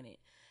anything in it.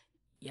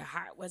 Your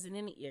heart wasn't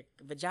in it. Your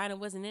vagina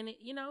wasn't in it.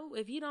 You know,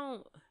 if you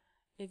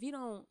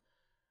don't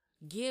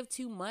give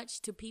too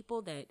much to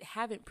people that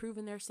haven't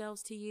proven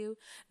themselves to you,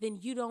 then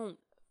you don't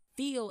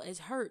feel as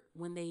hurt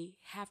when they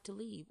have to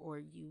leave, or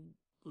you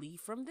leave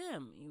from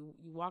them. You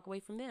walk away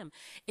from them.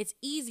 It's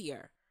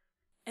easier,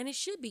 and it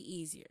should be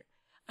easier.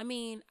 I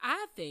mean,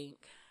 I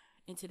think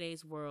in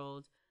today's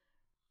world,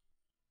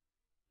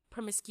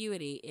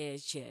 promiscuity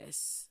is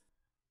just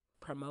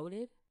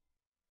promoted,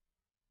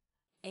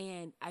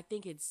 and I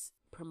think it's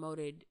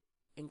promoted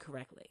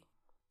incorrectly.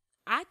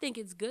 I think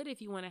it's good if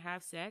you want to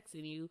have sex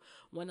and you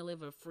want to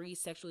live a free,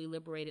 sexually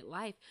liberated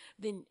life.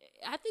 Then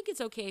I think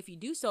it's okay if you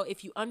do so,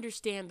 if you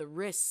understand the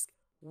risks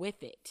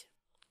with it.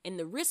 And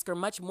the risks are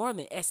much more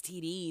than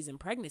STDs and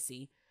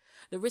pregnancy.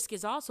 The risk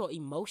is also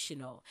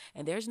emotional,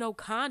 and there's no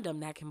condom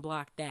that can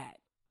block that.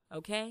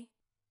 Okay?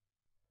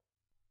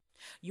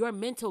 Your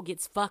mental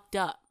gets fucked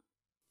up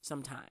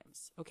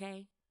sometimes.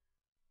 Okay?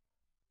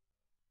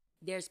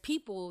 There's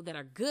people that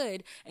are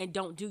good and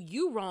don't do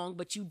you wrong,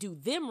 but you do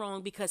them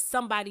wrong because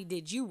somebody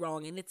did you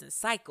wrong, and it's a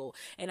cycle.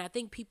 And I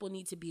think people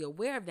need to be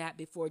aware of that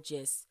before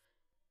just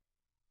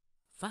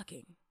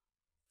fucking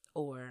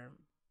or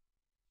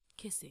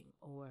kissing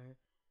or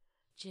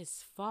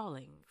just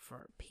falling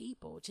for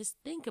people. Just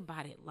think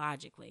about it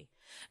logically.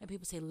 And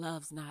people say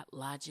love's not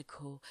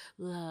logical.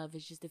 Love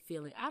is just a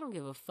feeling. I don't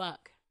give a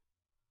fuck.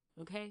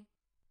 Okay?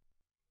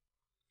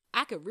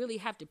 I could really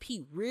have to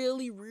pee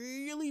really,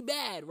 really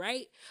bad,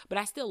 right? But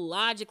I still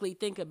logically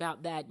think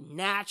about that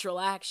natural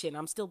action.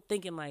 I'm still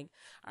thinking like,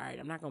 all right,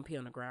 I'm not going to pee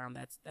on the ground.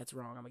 That's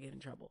wrong. I'm going to get in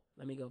trouble.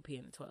 Let me go pee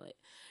in the toilet.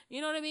 You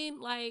know what I mean?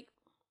 Like,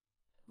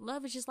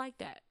 love is just like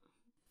that.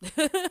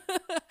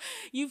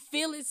 You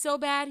feel it so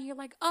bad and you're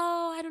like,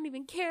 oh, I don't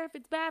even care if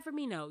it's bad for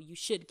me. No, you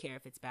should care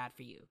if it's bad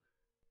for you.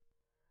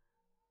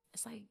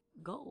 It's like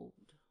gold.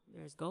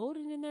 There's gold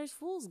and then there's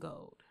fool's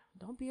gold.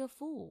 Don't be a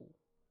fool.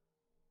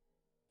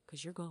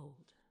 Because you're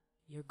gold.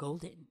 You're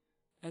golden.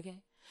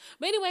 Okay?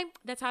 But anyway,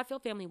 that's how I feel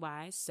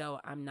family-wise.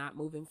 So I'm not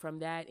moving from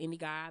that. Any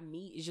guy I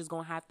meet is just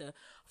going to have to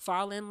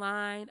fall in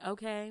line.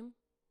 Okay?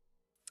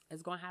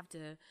 It's going to have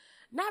to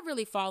not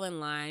really fall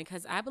in line,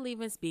 because I believe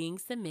in being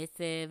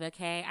submissive.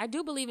 Okay? I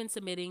do believe in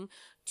submitting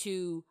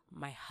to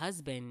my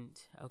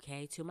husband.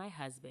 Okay? To my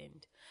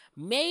husband.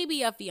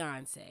 Maybe a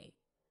fiance.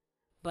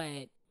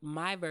 But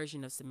my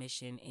version of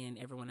submission and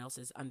everyone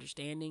else's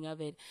understanding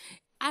of it,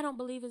 I don't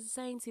believe it's the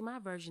same. See, my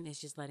version is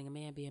just letting a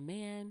man be a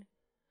man,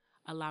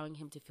 allowing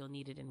him to feel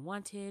needed and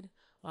wanted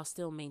while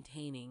still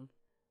maintaining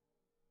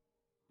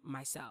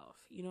myself.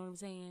 You know what I'm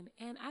saying?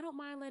 And I don't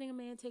mind letting a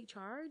man take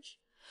charge.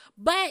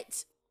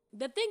 But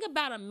the thing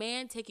about a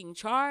man taking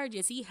charge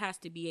is he has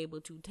to be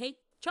able to take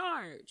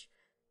charge.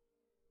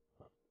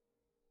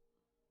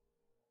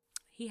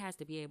 He has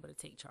to be able to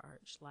take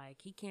charge. Like,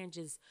 he can't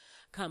just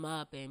come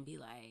up and be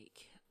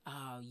like,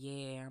 oh,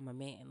 yeah, I'm a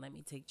man, let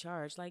me take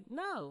charge. Like,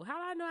 no, how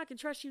do I know I can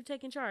trust you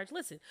taking charge?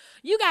 Listen,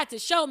 you got to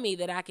show me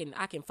that I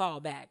can fall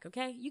back,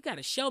 okay? You got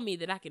to show me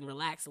that I can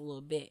relax a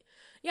little bit.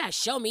 You got to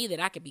show me that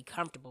I can be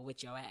comfortable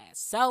with your ass.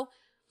 So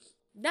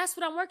that's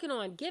what I'm working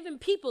on, giving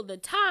people the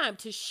time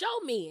to show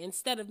me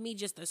instead of me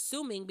just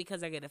assuming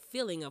because I get a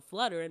feeling of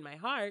flutter in my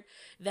heart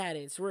that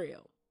it's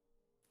real.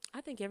 I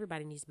think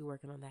everybody needs to be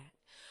working on that.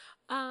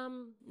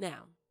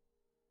 Now,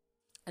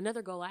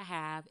 another goal I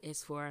have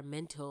is for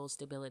mental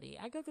stability.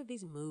 I go through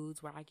these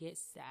moods where I get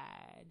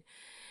sad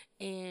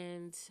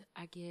and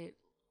I get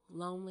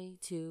lonely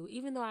too.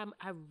 Even though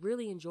I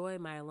really enjoy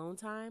my alone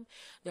time,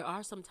 there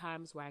are some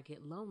times where I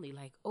get lonely.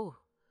 Like,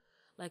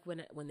 like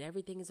when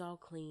everything is all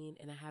clean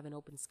and I have an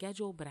open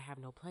schedule, but I have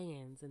no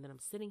plans. And then I'm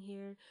sitting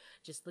here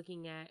just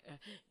looking at,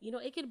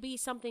 it could be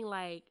something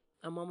like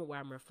a moment where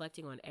I'm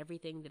reflecting on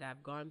everything that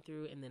I've gone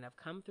through and then I've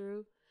come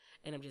through.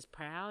 And I'm just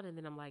proud. And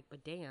then I'm like,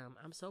 but damn,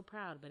 I'm so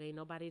proud, but ain't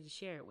nobody to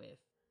share it with.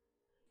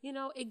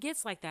 It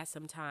gets like that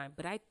sometimes.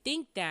 But I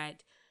think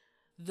that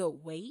the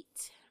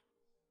weight,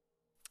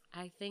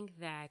 that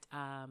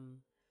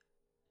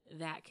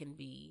can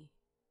be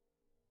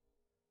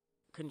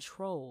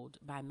controlled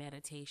by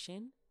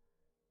meditation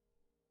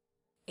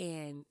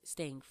and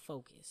staying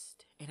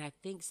focused. And I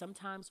think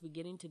sometimes we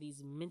get into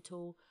these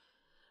mental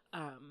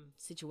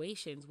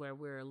situations where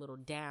we're a little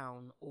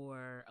down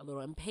or a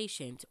little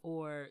impatient,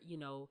 or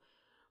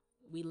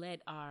we let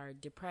our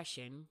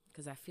depression,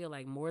 because I feel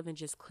like more than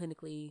just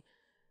clinically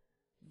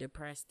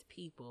depressed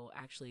people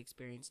actually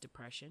experience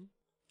depression,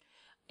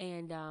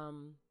 and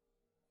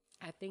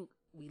I think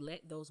we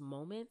let those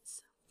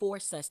moments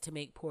force us to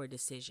make poor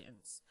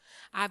decisions.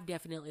 I've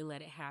definitely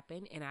let it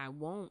happen, and I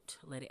won't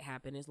let it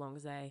happen as long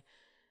as I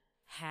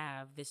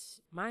have this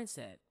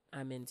mindset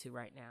I'm into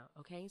right now.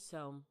 Okay,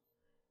 so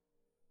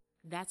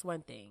that's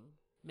one thing,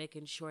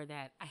 making sure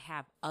that I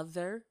have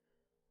other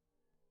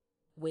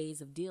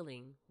ways of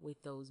dealing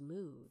with those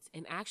moods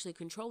and actually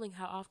controlling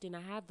how often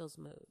I have those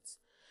moods.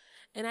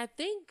 And I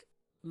think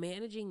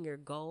managing your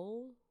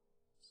goal,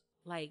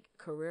 like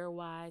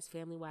career-wise,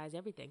 family-wise,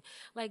 everything,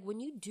 like when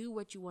you do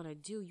what you want to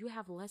do, you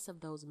have less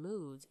of those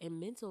moods. And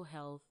mental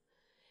health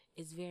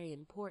is very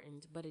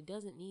important, but it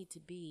doesn't need to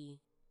be,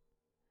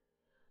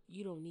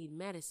 you don't need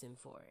medicine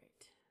for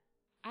it.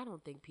 I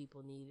don't think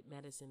people need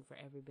medicine for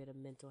every bit of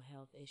mental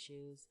health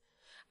issues.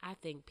 I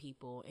think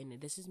people, and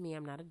this is me,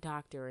 I'm not a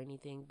doctor or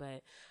anything,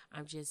 but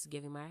I'm just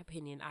giving my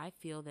opinion. I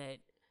feel that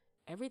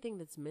everything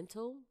that's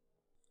mental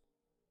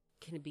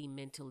can be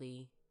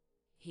mentally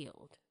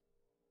healed.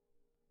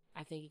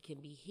 I think it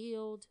can be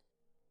healed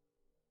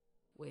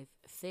with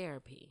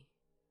therapy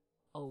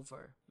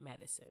over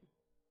medicine,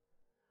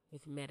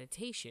 with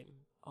meditation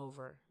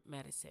over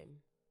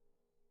medicine.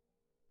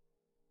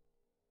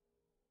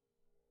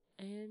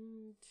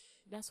 And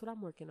that's what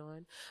I'm working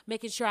on.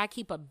 Making sure I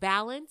keep a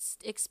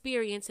balanced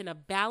experience in a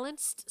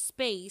balanced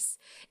space,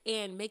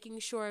 and making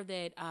sure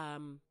that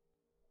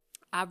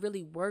I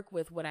really work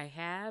with what I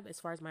have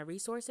as far as my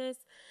resources.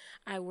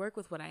 I work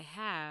with what I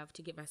have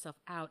to get myself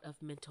out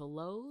of mental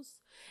lows,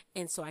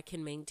 and so I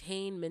can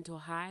maintain mental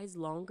highs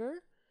longer.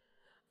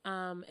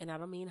 And I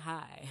don't mean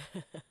high.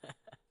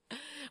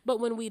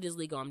 But when weed is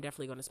legal, I'm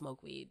definitely going to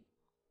smoke weed.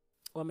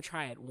 Well, I'm going to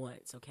try it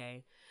once,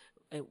 okay?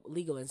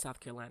 Legal in South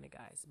Carolina,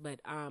 guys.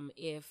 But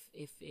if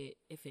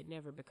it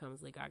never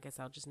becomes legal, I guess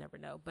I'll just never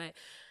know. But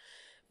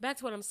back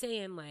to what I'm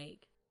saying,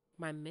 like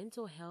my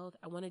mental health,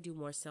 I want to do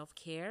more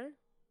self-care,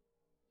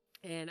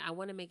 and I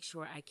want to make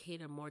sure I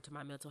cater more to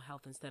my mental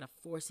health instead of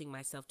forcing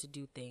myself to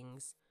do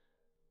things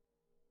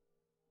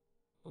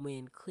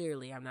when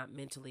clearly I'm not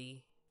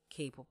mentally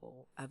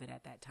capable of it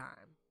at that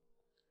time.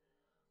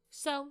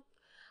 So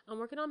I'm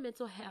working on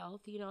mental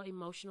health,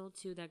 emotional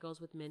too, that goes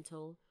with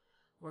mental.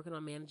 Working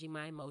on managing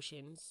my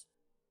emotions,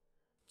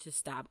 to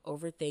stop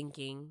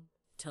overthinking,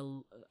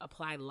 to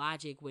apply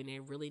logic when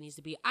it really needs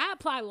to be. I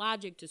apply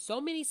logic to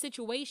so many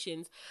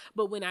situations,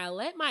 but when I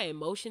let my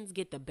emotions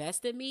get the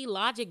best of me,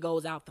 logic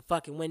goes out the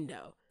fucking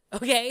window.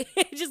 Okay?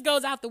 It just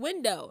goes out the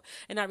window.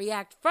 And I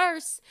react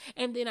first,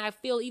 and then I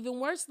feel even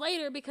worse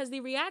later because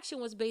the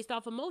reaction was based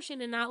off emotion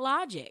and not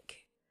logic.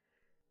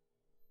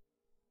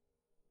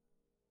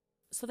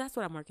 So that's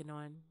what I'm working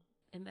on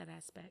in that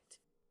aspect.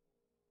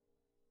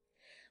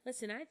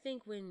 Listen, I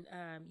think when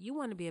you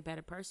want to be a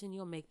better person,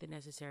 you'll make the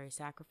necessary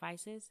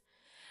sacrifices.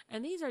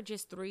 And these are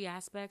just 3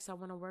 aspects I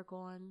want to work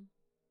on.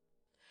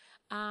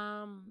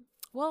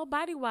 Well,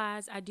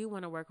 body-wise, I do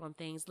want to work on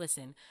things.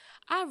 Listen,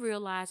 I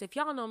realize, if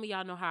y'all know me,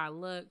 y'all know how I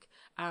look.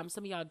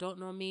 Some of y'all don't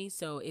know me.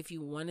 So if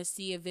you want to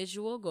see a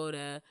visual, go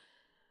to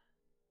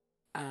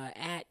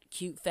at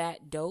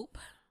cutefatdope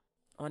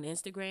on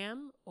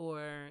Instagram,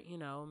 or,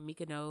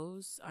 Mika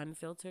Knows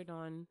Unfiltered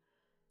on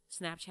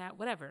Snapchat,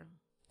 whatever.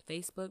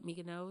 Facebook,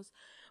 Mika Knows.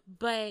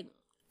 But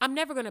I'm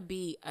never going to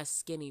be a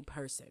skinny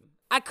person.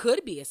 I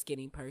could be a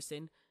skinny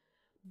person,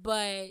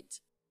 but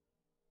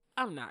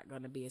I'm not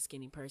going to be a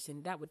skinny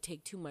person. That would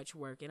take too much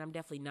work, and I'm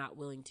definitely not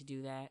willing to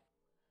do that.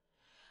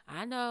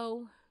 I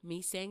know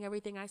me saying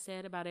everything I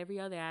said about every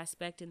other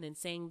aspect and then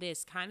saying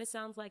this kind of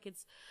sounds like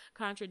it's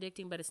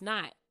contradicting, but it's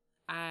not.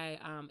 I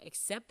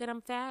accept that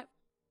I'm fat.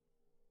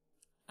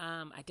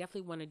 I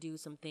definitely want to do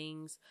some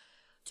things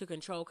to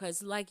control,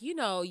 because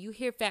you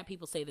hear fat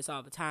people say this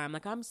all the time,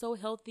 like, I'm so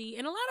healthy.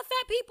 And a lot of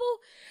fat people,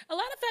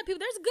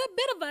 there's a good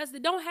bit of us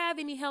that don't have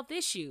any health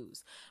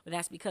issues, but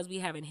that's because we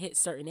haven't hit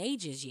certain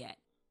ages yet.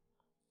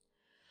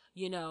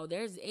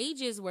 There's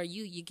ages where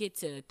you get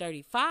to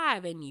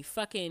 35 and you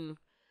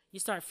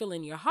start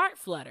feeling your heart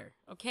flutter,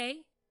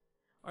 okay?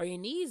 Or your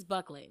knees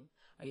buckling,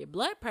 or your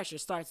blood pressure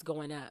starts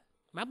going up.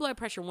 My blood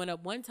pressure went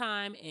up one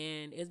time,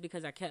 and it's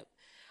because I kept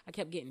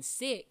getting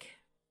sick.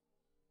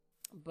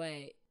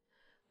 But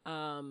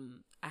I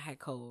had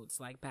colds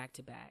like back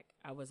to back.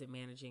 I wasn't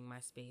managing my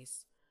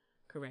space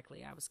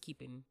correctly. I was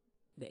keeping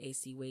the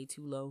AC way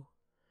too low,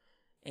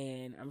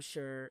 and I'm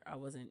sure I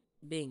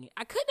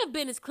couldn't have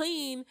been as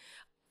clean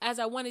as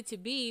I wanted to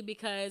be,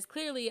 because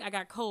clearly I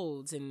got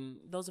colds, and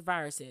those are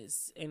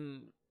viruses,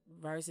 and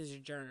viruses are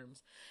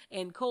germs,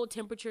 and cold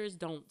temperatures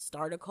don't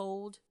start a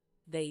cold.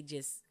 They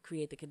just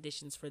create the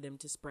conditions for them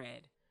to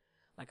spread.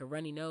 Like a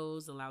runny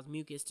nose allows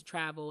mucus to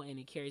travel, and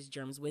it carries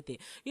germs with it.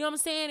 You know what I'm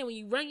saying? And when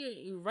you run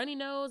your runny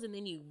nose, and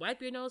then you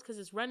wipe your nose because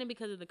it's running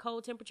because of the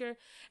cold temperature,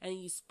 and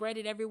you spread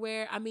it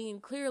everywhere. I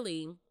mean,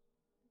 clearly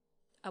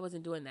I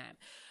wasn't doing that.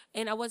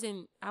 And I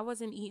wasn't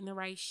eating the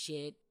right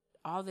shit.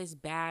 All this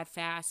bad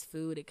fast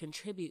food, it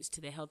contributes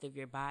to the health of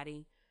your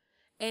body.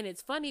 And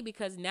it's funny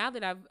because now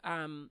that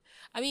I'm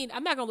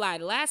not gonna lie,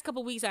 the last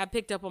couple of weeks I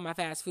picked up on my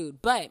fast food,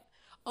 but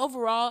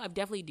overall, I've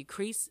definitely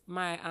decreased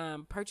my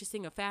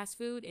purchasing of fast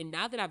food. And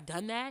now that I've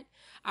done that,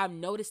 I've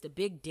noticed a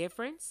big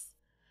difference,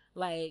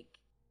 like,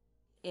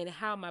 in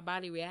how my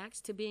body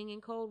reacts to being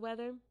in cold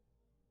weather.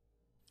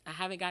 I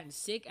haven't gotten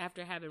sick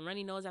after having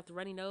runny nose after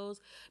runny nose,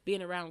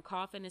 being around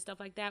coughing and stuff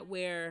like that,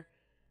 where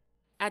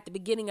at the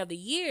beginning of the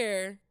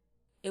year,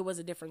 it was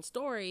a different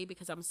story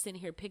because I'm sitting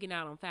here picking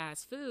out on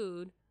fast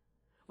food.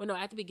 Well, no,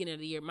 at the beginning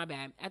of the year, my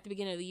bad. At the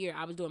beginning of the year,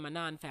 I was doing my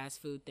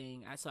non-fast food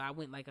thing. So I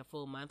went like a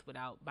full month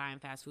without buying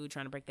fast food,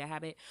 trying to break that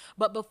habit.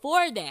 But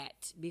before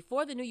that,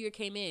 before the new year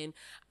came in,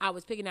 I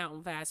was picking out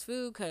on fast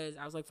food because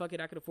I was like, fuck it,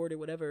 I could afford it,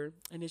 whatever.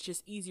 And it's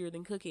just easier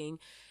than cooking.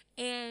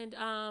 And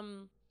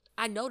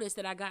I noticed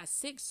that I got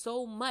sick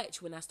so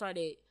much when I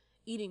started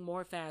eating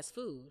more fast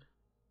food.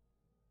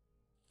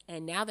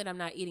 And now that I'm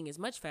not eating as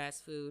much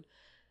fast food,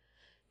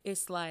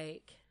 it's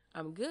like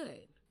I'm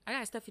good. I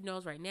got stuffy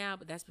nose right now,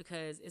 but that's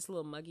because it's a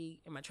little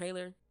muggy in my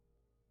trailer.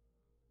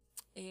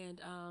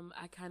 And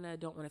I kind of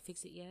don't want to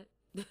fix it yet.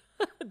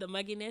 The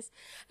mugginess.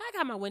 I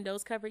got my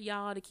windows covered,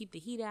 y'all, to keep the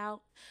heat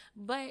out.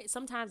 But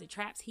sometimes it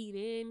traps heat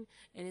in,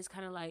 and it's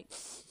kind of like,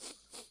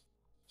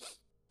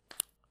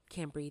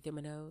 can't breathe through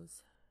my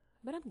nose.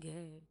 But I'm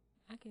good.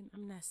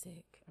 I'm not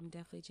sick. I'm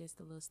definitely just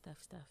a little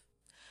stuff.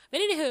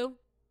 But anywho,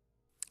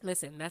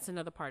 listen, that's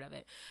another part of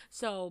it.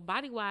 So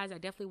body-wise, I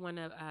definitely want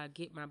to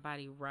get my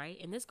body right.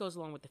 And this goes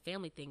along with the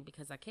family thing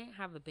because I can't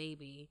have a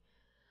baby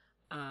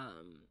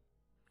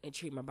and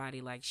treat my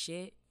body like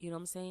shit. You know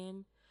what I'm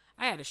saying?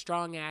 I had a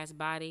strong-ass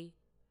body,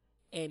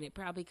 and it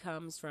probably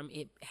comes from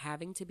it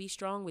having to be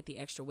strong with the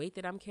extra weight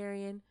that I'm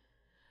carrying.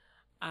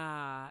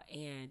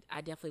 And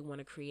I definitely want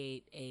to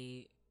create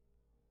a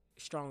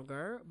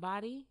stronger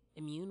body,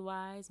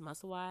 immune-wise,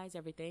 muscle-wise,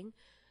 everything.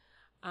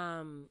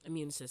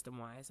 Immune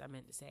system-wise, I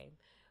meant to say.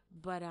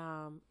 But,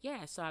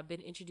 yeah, so I've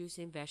been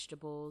introducing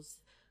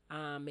vegetables,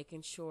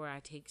 making sure I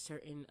take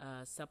certain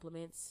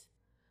supplements,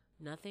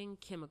 nothing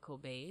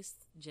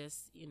chemical-based,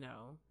 just,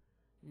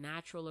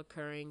 natural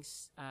occurring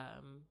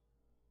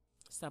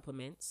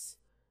supplements.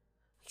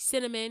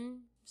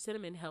 Cinnamon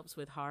helps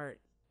with heart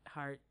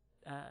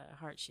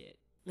shit.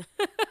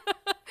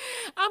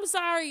 I'm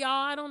sorry, y'all.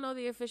 I don't know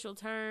the official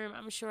term.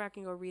 I'm sure I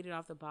can go read it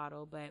off the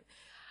bottle, but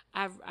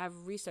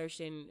I've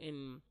researched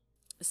and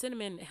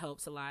cinnamon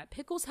helps a lot.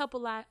 Pickles help a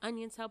lot.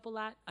 Onions help a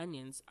lot.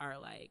 Onions are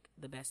like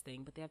the best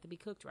thing, but they have to be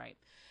cooked right.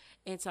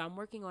 And so I'm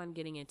working on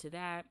getting into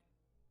that,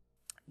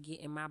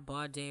 getting my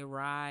body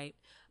right,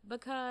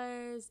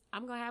 because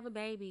I'm going to have a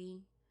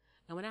baby.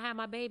 And when I have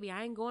my baby,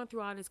 I ain't going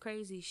through all this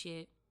crazy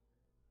shit.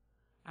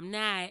 I'm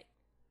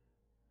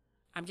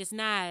just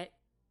not.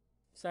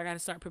 So I got to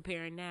start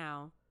preparing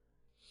now.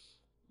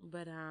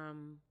 But,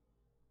 and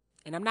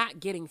I'm not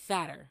getting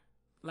fatter.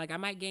 Like, I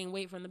might gain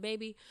weight from the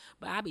baby,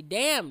 but I'll be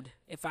damned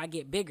if I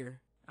get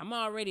bigger. I'm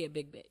already a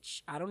big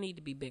bitch. I don't need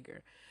to be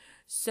bigger.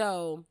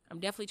 So I'm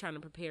definitely trying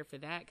to prepare for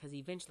that because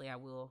eventually I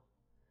will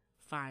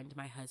find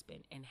my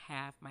husband and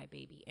have my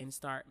baby and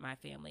start my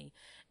family.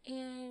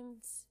 And,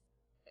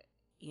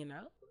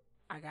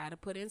 I got to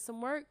put in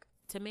some work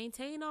to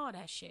maintain all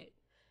that shit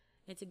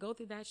and to go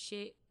through that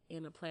shit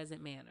in a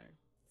pleasant manner.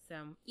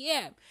 So,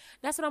 yeah,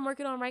 that's what I'm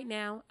working on right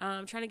now.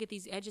 I'm trying to get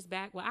these edges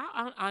back. Well,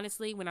 I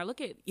honestly, when I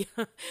look at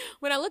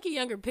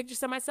younger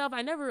pictures of myself,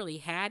 I never really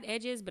had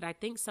edges, but I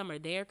think some are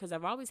there because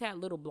I've always had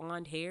little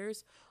blonde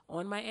hairs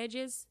on my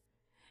edges.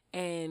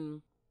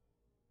 And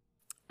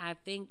I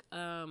think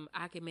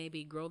I can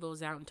maybe grow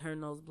those out and turn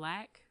those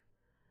black.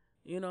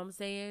 You know what I'm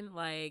saying?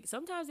 Like,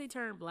 sometimes they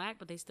turn black,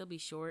 but they still be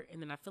short.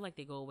 And then I feel like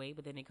they go away,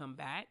 but then they come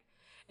back.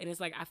 And it's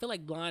like, I feel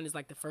like blonde is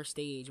like the first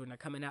stage when they're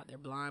coming out, they're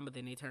blonde, but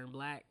then they turn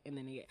black and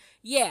then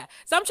yeah.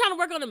 So I'm trying to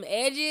work on them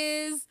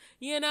edges,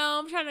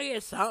 I'm trying to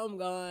get something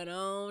going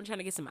on, trying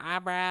to get some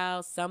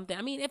eyebrows, something.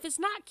 I mean, if it's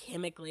not not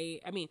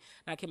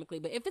chemically,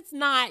 but if it's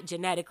not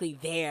genetically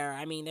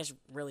there, there's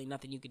really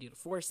nothing you can do to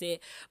force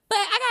it, but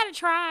I got to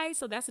try.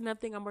 So that's another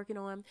thing I'm working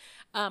on.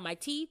 My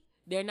teeth.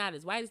 They're not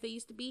as white as they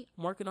used to be.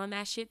 I'm working on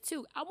that shit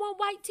too. I want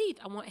white teeth.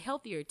 I want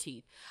healthier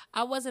teeth.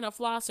 I wasn't a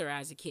flosser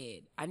as a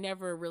kid. I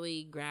never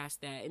really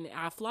grasped that. And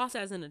I floss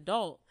as an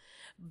adult,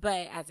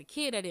 but as a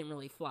kid, I didn't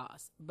really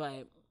floss.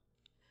 But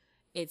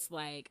it's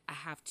like I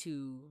have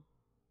to,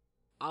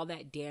 all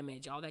that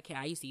damage, all that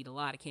I used to eat a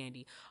lot of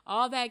candy.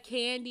 All that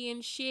candy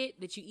and shit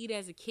that you eat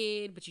as a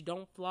kid, but you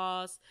don't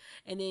floss,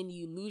 and then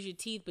you lose your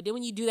teeth. But then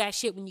when you do that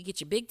shit, when you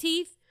get your big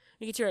teeth,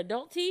 you get your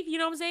adult teeth, you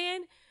know what I'm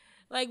saying?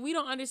 Like, we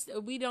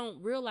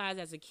don't realize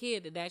as a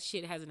kid that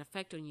shit has an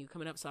effect on you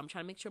coming up. So I'm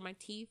trying to make sure my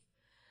teeth,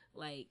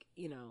 like,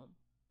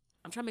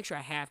 I'm trying to make sure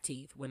I have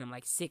teeth when I'm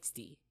like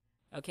 60,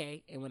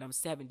 okay? And when I'm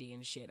 70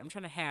 and shit. I'm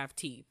trying to have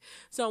teeth.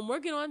 So I'm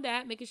working on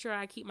that, making sure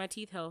I keep my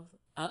teeth health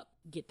up,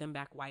 get them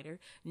back whiter.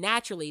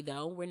 Naturally,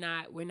 though, we're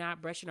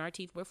not brushing our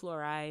teeth with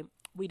fluoride.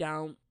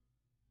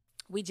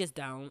 We just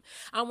don't.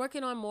 I'm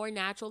working on more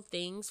natural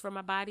things for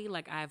my body.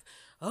 Like I've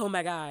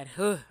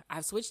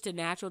switched to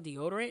natural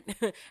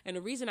deodorant. And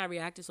the reason I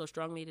reacted so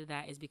strongly to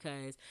that is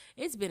because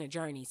it's been a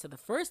journey. So the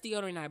first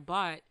deodorant I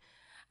bought,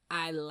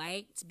 I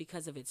liked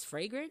because of its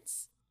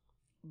fragrance.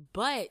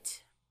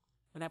 But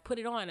when I put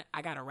it on,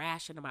 I got a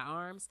rash under my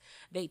arms.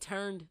 They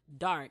turned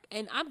dark.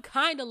 And I'm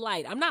kind of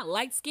light. I'm not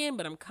light skinned,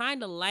 but I'm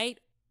kind of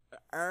lighter.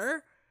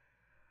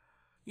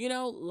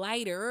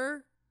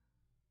 Lighter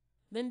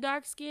than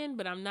dark skin,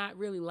 but I'm not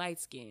really light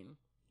skin.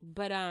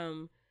 But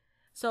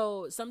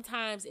so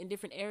sometimes in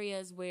different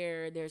areas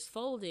where there's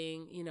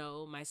folding,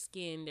 my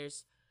skin,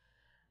 there's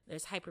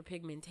there's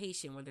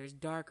hyperpigmentation where there's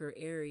darker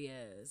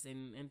areas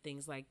and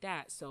things like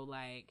that. So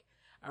like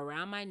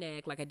around my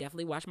neck, like I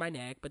definitely wash my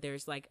neck, but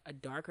there's like a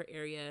darker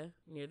area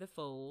near the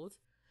fold,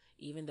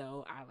 even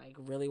though I like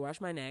really wash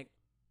my neck.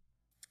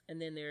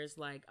 And then there's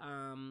like,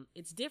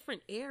 it's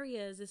different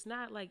areas. It's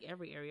not like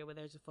every area where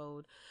there's a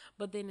fold,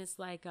 but then it's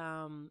like,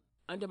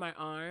 under my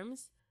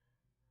arms,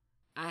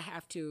 I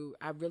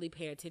really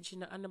pay attention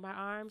to under my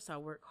arms. So I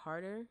work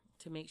harder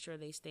to make sure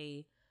they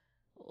stay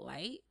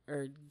light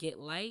or get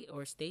light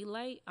or stay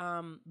light.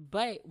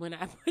 But when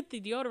I put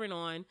the deodorant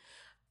on,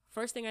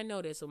 first thing I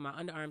noticed when my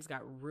underarms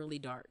got really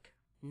dark.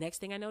 Next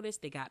thing I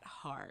noticed, they got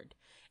hard.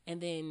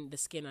 And then the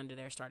skin under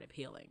there started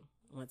peeling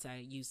once I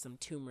used some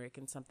turmeric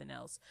and something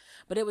else.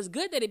 But it was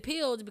good that it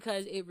peeled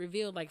because it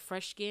revealed like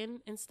fresh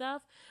skin and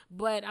stuff.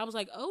 But I was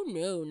like, oh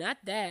no, not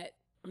that.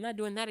 I'm not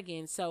doing that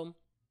again. So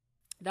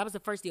that was the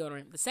first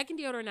deodorant. The second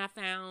deodorant I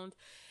found,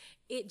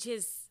 it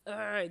just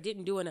it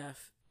didn't do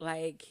enough.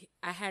 Like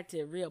I had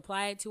to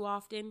reapply it too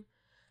often.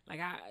 Like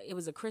it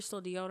was a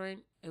crystal deodorant.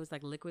 It was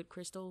like liquid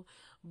crystal.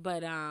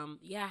 But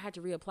yeah, I had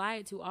to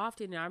reapply it too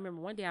often. And I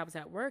remember one day I was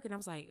at work and I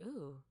was like,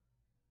 ooh,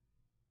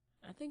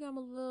 I think I'm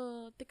a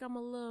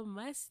little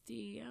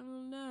musty. I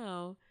don't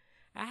know.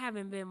 I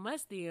haven't been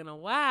musty in a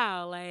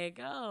while. Like,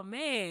 oh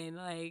man,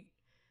 like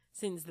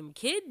since them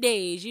kid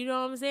days, you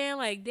know what I'm saying?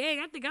 Like, dang,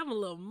 I think I'm a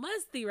little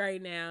musty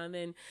right now. And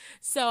then,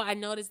 so I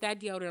noticed that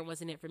deodorant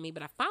wasn't it for me,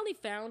 but I finally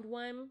found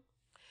one,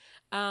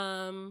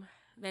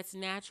 that's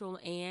natural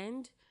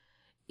and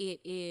it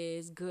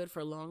is good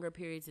for longer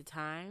periods of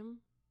time.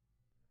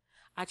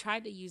 I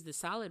tried to use the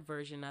solid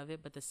version of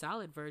it, but the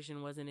solid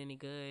version wasn't any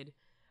good.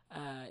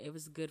 It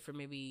was good for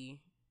maybe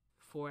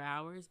 4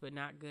 hours, but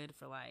not good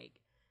for like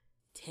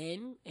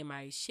 10. And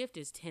my shift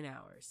is 10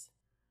 hours.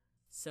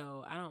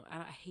 So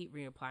I hate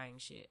reapplying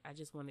shit. I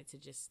just want it to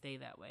just stay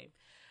that way.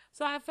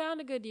 So I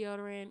found a good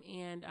deodorant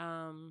and,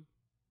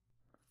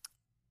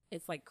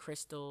 it's like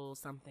crystal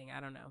something. I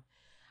don't know.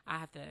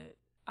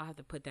 I'll have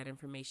to put that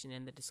information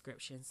in the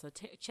description. So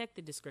check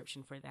the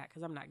description for that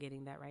because I'm not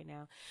getting that right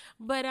now.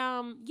 But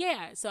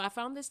yeah, so I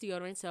found this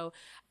deodorant. So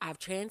I've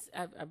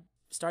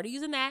started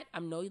using that.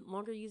 I'm no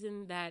longer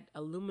using that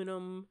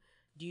aluminum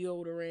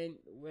deodorant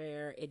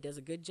where it does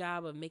a good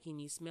job of making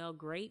you smell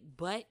great,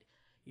 but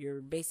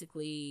you're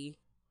basically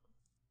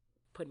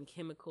putting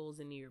chemicals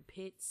into your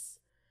pits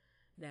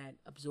that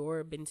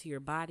absorb into your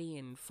body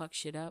and fuck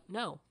shit up.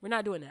 No, we're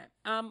not doing that.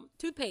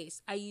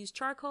 Toothpaste. I use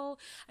charcoal.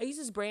 I use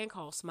this brand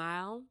called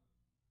Smile.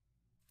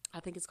 I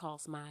think it's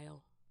called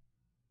Smile.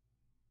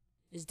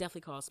 It's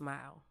definitely called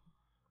Smile.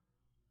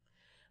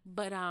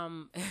 But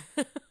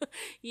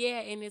yeah,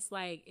 and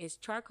it's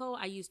charcoal.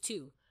 I use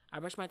 2. I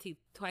brush my teeth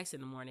twice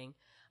in the morning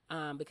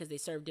because they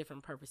serve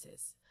different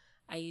purposes.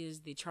 I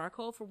use the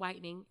charcoal for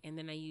whitening, and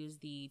then I use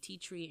the tea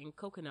tree and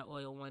coconut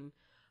oil one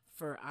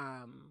for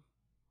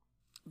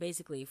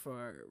basically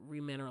for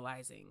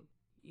remineralizing,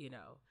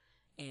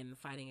 and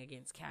fighting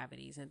against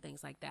cavities and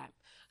things like that.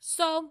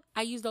 So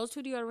I use those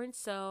 2 deodorants.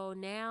 So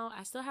now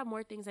I still have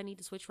more things I need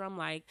to switch from,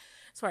 like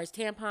as far as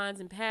tampons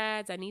and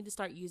pads. I need to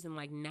start using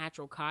like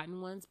natural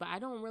cotton ones, but I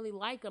don't really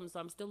like them. So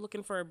I'm still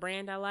looking for a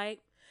brand I like.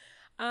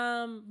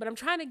 But I'm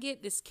trying to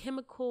get this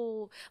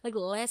chemical, like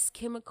less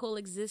chemical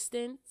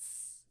existence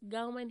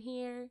going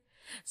here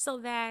so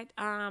that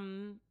I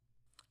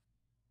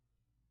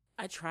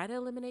try to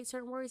eliminate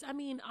certain worries. I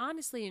mean,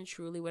 honestly and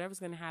truly, whatever's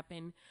going to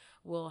happen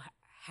will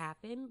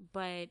happen,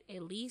 but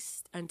at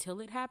least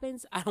until it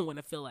happens, I don't want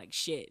to feel like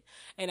shit.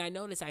 And I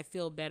notice I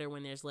feel better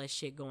when there's less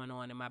shit going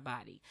on in my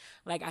body.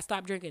 Like I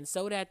stopped drinking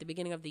soda at the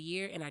beginning of the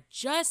year, and I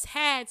just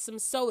had some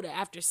soda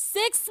after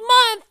 6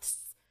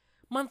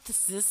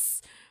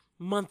 months.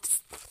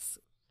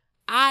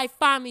 I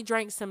finally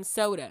drank some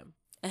soda.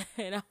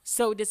 And I'm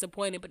so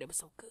disappointed, but it was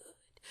so good.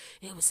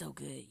 It was so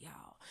good,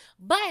 y'all.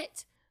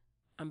 But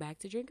I'm back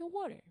to drinking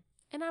water.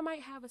 And I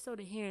might have a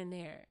soda here and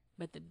there.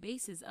 But the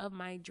basis of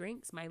my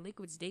drinks, my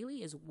liquids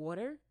daily, is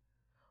water.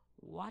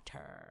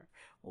 Water.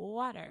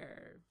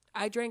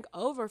 I drink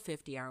over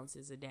 50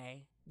 ounces a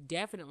day.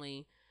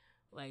 Definitely,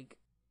 like,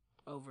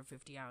 over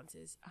 50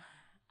 ounces.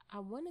 I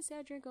want to say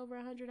I drink over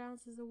 100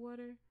 ounces of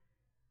water.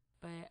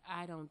 But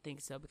I don't think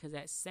so, because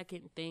that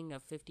second thing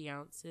of 50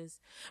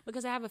 ounces,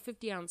 because I have a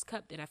 50-ounce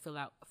cup that I fill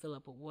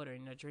up with water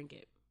and I drink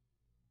it.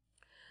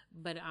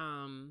 But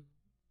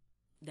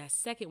that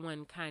second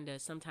one kind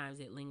of, sometimes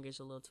it lingers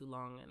a little too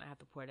long and I have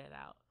to pour that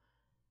out.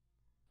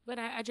 But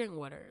I drink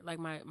water. Like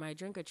my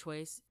drink of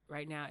choice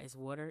right now is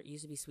water. It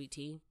used to be sweet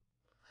tea,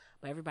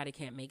 but everybody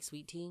can't make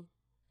sweet tea.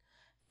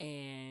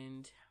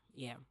 And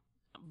yeah.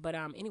 But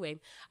anyway,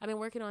 I've been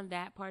working on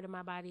that part of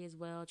my body as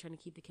well, trying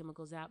to keep the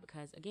chemicals out,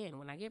 because again,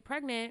 when I get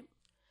pregnant,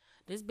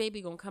 this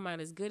baby gonna come out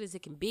as good as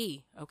it can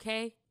be,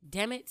 okay?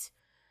 Damn it.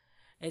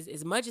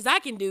 As much as I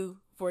can do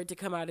for it to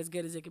come out as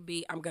good as it can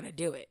be, I'm gonna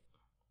do it.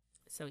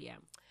 So yeah.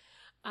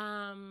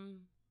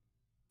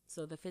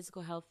 So the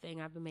physical health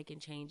thing, I've been making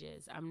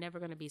changes. I'm never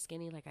gonna be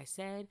skinny, like I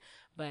said,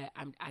 but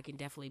I can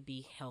definitely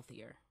be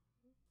healthier.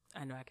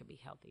 I know I can be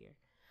healthier.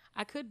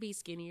 I could be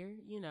skinnier,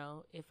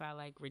 if I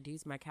like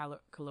reduce my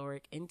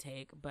caloric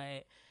intake,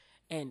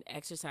 and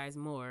exercise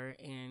more.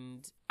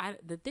 And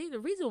the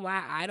reason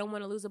why I don't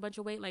want to lose a bunch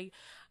of weight, like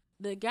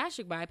the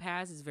gastric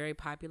bypass is very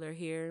popular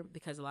here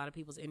because a lot of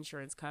people's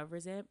insurance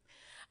covers it.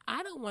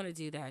 I don't want to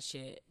do that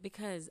shit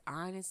because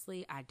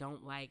honestly, I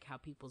don't like how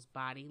people's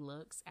body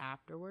looks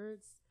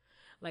afterwards.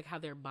 Like how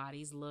their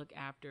bodies look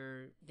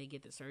after they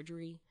get the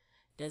surgery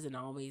doesn't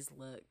always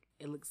look,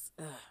 it looks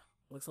a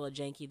little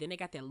janky. Then they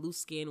got that loose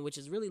skin, which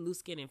is really loose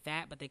skin and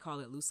fat, but they call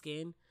it loose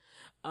skin.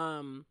 I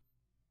don't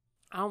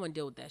want to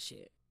deal with that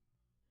shit.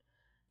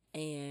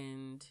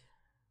 And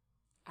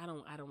I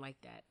don't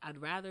like that.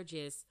 I'd rather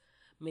just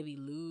maybe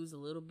lose a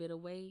little bit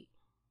of weight,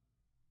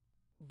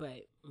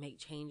 but make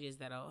changes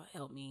that'll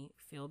help me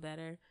feel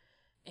better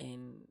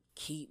and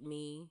keep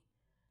me,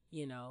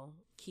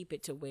 keep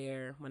it to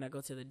where when I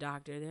go to the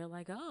doctor, they're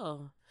like,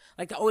 oh,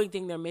 like the only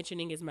thing they're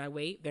mentioning is my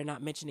weight. They're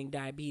not mentioning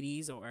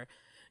diabetes or,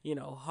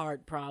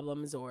 heart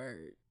problems or,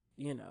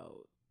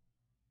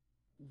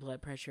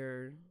 blood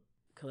pressure,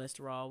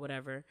 cholesterol,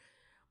 whatever.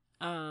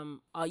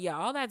 Oh yeah,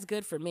 all that's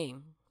good for me.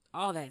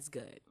 All that's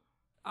good.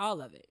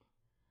 All of it.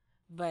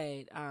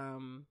 But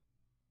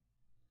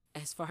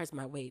as far as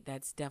my weight,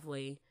 that's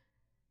definitely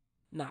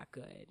not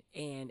good.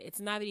 And it's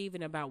not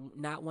even about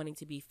not wanting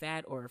to be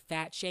fat or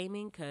fat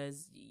shaming,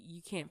 because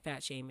you can't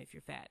fat shame if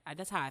you're fat.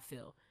 That's how I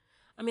feel.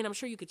 I mean, I'm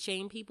sure you could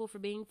shame people for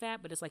being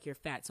fat, but it's like you're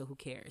fat, so who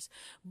cares?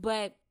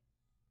 But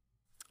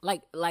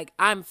like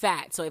I'm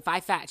fat, so if I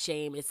fat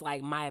shame, it's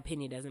like my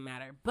opinion doesn't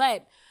matter.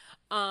 But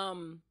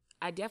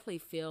I definitely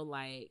feel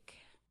like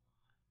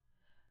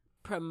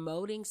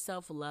promoting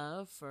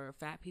self-love for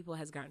fat people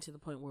has gotten to the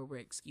point where we're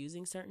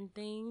excusing certain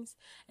things.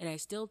 And I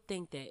still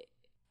think that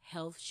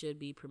health should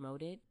be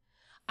promoted.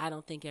 I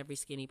don't think every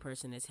skinny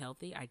person is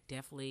healthy. I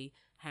definitely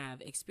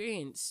have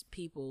experienced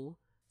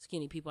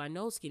skinny people. I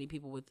know skinny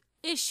people with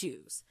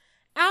issues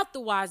out the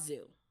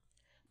wazoo.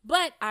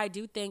 But I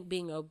do think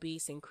being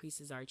obese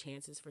increases our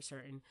chances for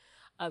certain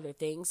other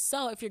things.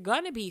 So if you're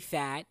going to be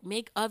fat,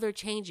 make other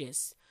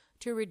changes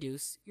to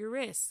reduce your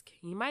risk.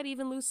 You might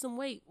even lose some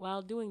weight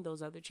while doing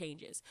those other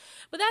changes.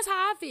 But that's how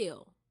I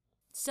feel.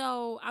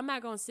 So I'm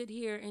not going to sit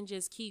here and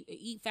just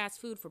eat fast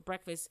food for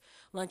breakfast,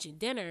 lunch, and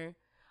dinner.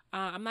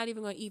 I'm not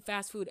even going to eat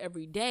fast food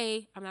every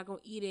day. I'm not going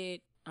to eat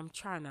it. I'm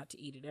trying not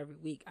to eat it every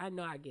week. I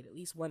know I get at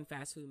least one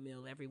fast food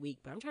meal every week,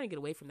 but I'm trying to get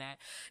away from that.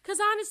 Because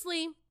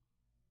honestly,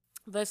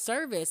 the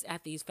service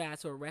at these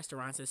fast food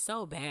restaurants is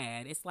so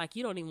bad. It's like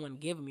you don't even want to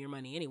give them your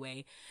money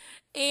anyway.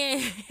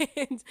 And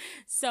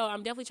so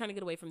I'm definitely trying to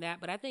get away from that.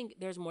 But I think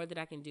there's more that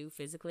I can do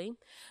physically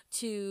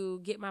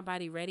to get my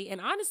body ready. And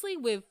honestly,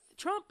 with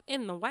Trump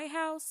in the White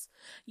House,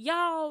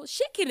 y'all,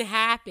 shit can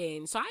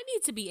happen. So I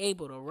need to be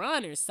able to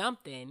run or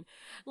something.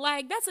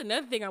 Like, that's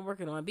another thing I'm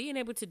working on, being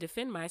able to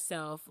defend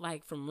myself,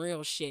 like, from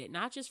real shit.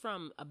 Not just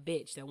from a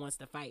bitch that wants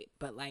to fight,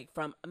 but, like,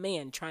 from a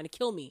man trying to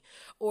kill me.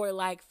 Or,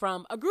 like,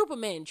 from a group of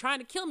men trying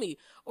to kill me.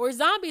 Or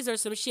zombies or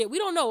some shit. We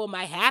don't know what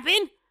might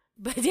happen.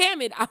 But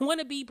damn it, I want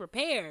to be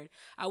prepared.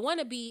 I want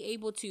to be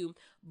able to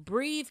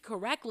breathe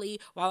correctly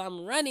while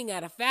I'm running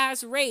at a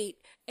fast rate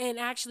and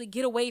actually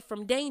get away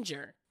from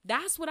danger.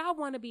 That's what I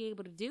want to be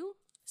able to do.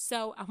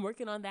 So I'm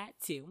working on that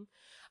too.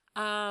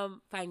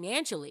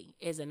 Financially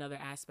is another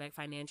aspect.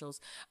 Financials,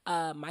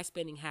 my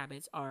spending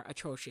habits are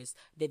atrocious.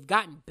 They've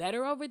gotten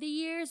better over the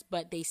years,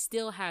 but they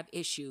still have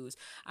issues.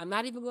 I'm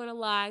not even going to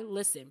lie.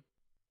 Listen,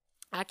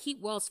 I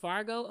keep Wells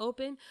Fargo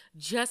open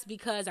just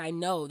because I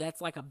know that's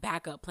like a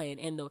backup plan.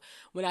 And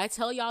when I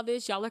tell y'all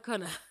this, y'all are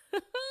gonna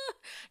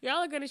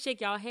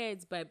shake y'all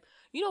heads. But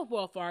with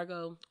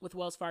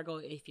Wells Fargo,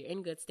 if you're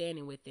in good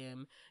standing with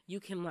them, you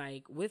can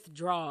like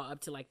withdraw up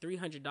to like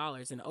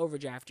 $300 and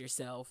overdraft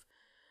yourself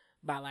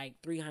by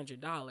like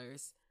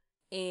 $300.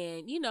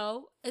 And,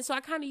 and so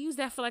I kind of use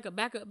that for like a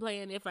backup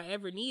plan if I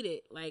ever need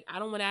it. Like, I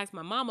don't want to ask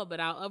my mama, but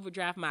I'll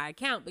overdraft my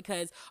account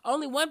because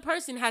only one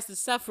person has to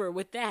suffer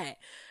with that.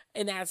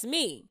 And that's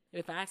me.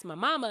 If I ask my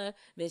mama,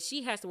 then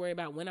she has to worry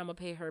about when I'm going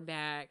to pay her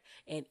back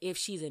and if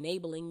she's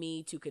enabling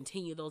me to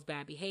continue those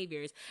bad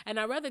behaviors. And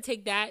I'd rather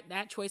take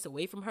that choice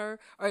away from her,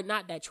 or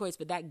not that choice,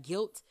 but that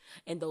guilt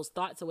and those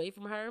thoughts away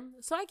from her.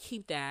 So I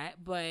keep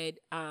that, but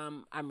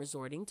I'm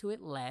resorting to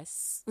it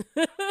less.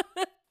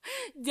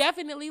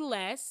 Definitely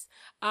less.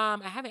 I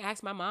haven't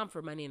asked my mom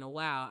for money in a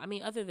while. I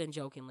mean, other than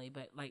jokingly,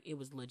 but like it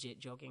was legit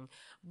joking.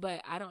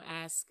 But I don't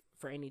ask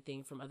for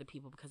anything from other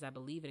people because I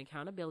believe in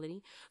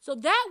accountability. So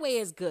that way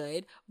is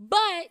good.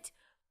 But,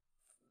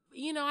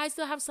 I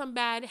still have some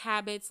bad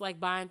habits like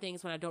buying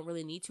things when I don't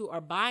really need to,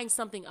 or buying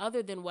something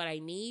other than what I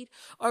need,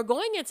 or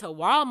going into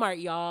Walmart,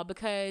 y'all,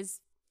 because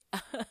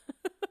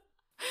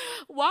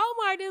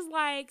Walmart is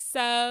like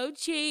so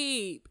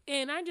cheap.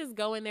 And I just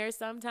go in there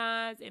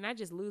sometimes and I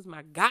just lose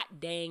my god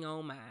dang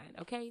on mind.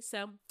 Okay,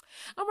 so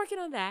I'm working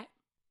on that.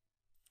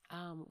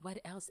 What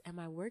else am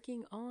I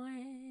working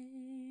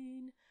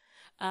on?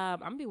 I'm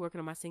gonna be working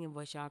on my singing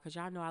voice, y'all, because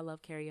y'all know I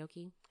love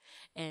karaoke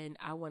and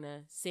I want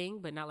to sing,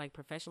 but not like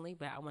professionally,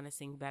 but I want to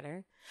sing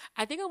better.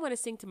 I think I want to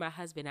sing to my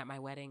husband at my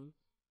wedding.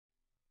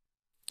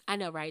 I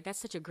know, right? That's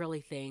such a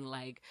girly thing,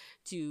 like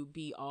to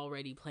be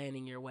already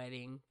planning your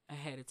wedding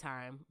ahead of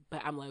time.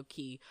 But I'm low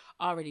key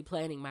already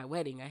planning my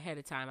wedding ahead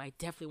of time. I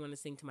definitely want to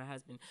sing to my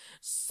husband.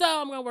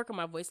 So I'm going to work on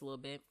my voice a little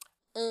bit.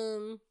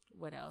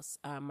 What else?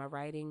 My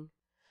writing.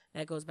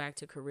 That goes back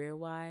to career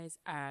wise.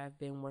 I've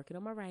been working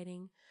on my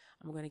writing.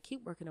 I'm going to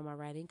keep working on my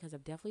writing because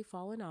I've definitely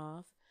fallen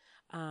off.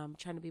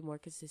 Trying to be more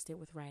consistent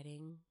with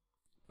writing.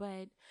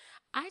 But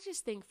I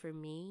just think for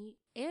me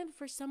and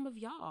for some of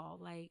y'all,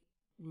 like,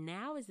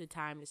 now is the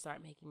time to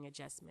start making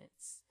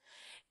adjustments.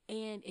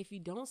 And if you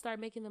don't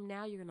start making them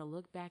now, you're going to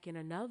look back in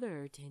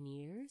another 10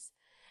 years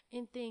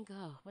and think,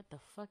 oh, what the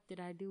fuck did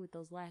I do with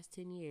those last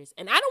 10 years?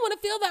 And I don't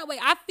want to feel that way.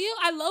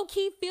 I low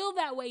key feel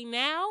that way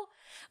now.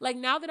 Like,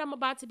 now that I'm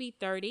about to be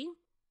 30,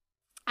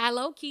 I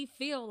low key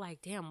feel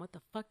like, damn, what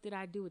the fuck did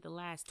I do with the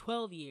last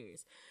 12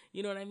 years?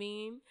 You know what I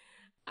mean?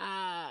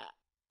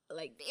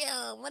 Like,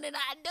 damn, what did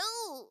I do?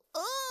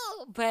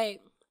 Oh, but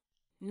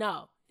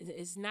no,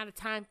 it's not a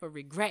time for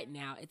regret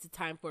now. It's a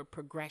time for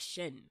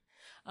progression.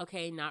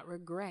 Okay, not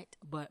regret,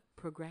 but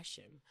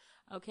progression.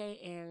 Okay,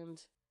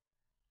 and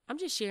I'm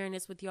just sharing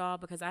this with y'all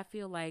because I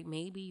feel like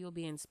maybe you'll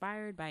be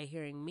inspired by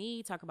hearing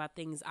me talk about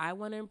things I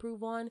want to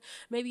improve on.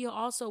 Maybe you'll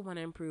also want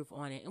to improve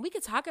on it. And we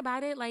could talk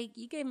about it. Like,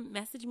 you can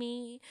message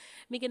me,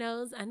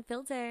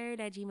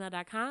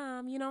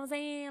 MikaKnowsUnfiltered@gmail.com. You know what I'm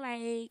saying?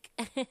 Like,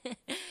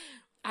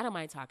 I don't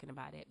mind talking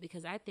about it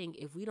because I think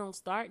if we don't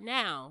start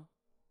now,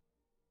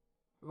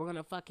 we're going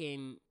to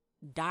fucking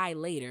die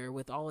later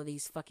with all of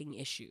these fucking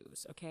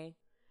issues, okay?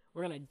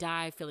 We're going to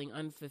die feeling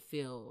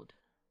unfulfilled.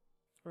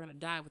 We're going to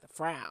die with a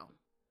frown,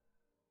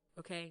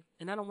 okay?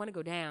 And I don't want to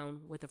go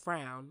down with a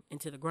frown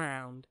into the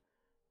ground.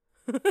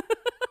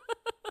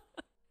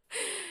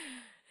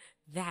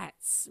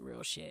 That's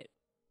real shit.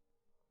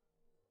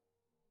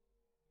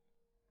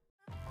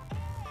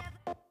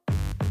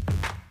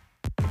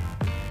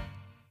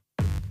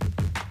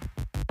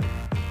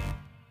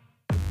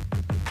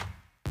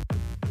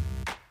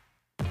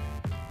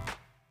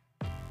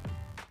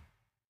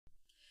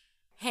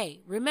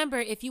 Hey, remember,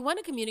 if you want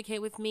to communicate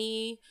with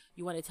me,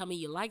 you want to tell me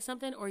you like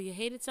something or you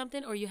hated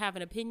something or you have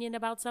an opinion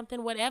about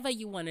something, whatever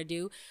you want to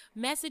do,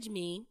 message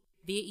me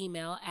via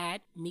email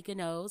at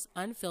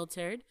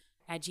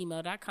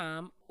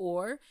MikaKnowsUnfiltered@gmail.com,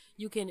 or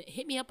you can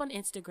hit me up on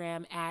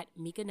Instagram at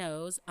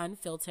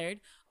MikaKnowsUnfiltered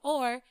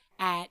or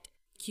at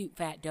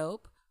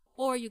CuteFatDope,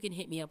 or you can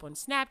hit me up on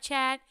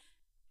Snapchat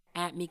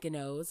at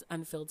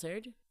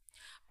MikaKnowsUnfiltered.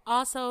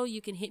 Also, you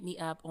can hit me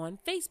up on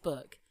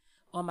Facebook,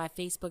 on my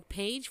Facebook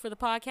page for the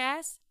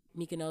podcast,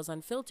 Mika Knows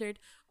Unfiltered,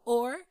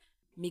 or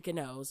Mika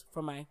Knows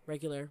for my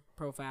regular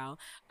profile.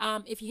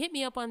 If you hit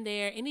me up on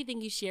there, anything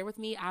you share with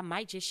me, I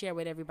might just share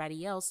with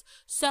everybody else.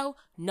 So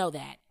know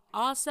that.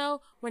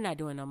 Also, we're not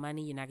doing no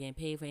money. You're not getting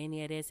paid for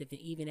any of this,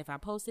 even if I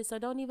post it. So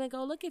don't even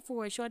go looking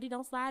for it, shorty.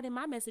 Don't slide in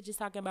my messages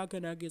talking about,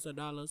 can I get some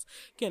dollars?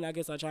 Can I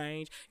get some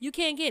change? You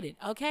can't get it,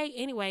 okay?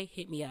 Anyway,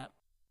 hit me up.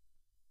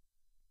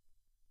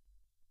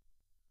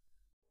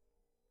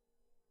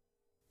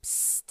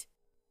 Psst.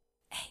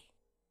 Hey,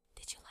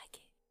 did you like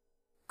it?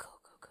 Cool.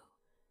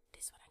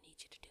 This is what I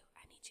need you to do.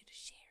 I need you to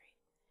share it.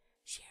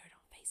 Share it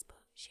on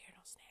Facebook. Share it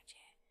on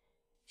Snapchat.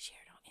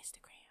 Share it on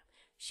Instagram.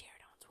 Share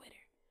it on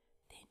Twitter.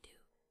 Then do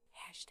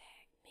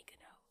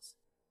 #MikaKnows.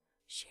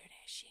 Share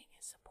that shit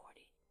and support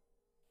it.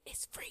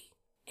 It's free.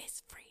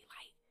 It's free.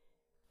 Like,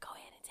 go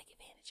ahead and take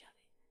advantage of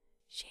it.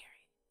 Share it.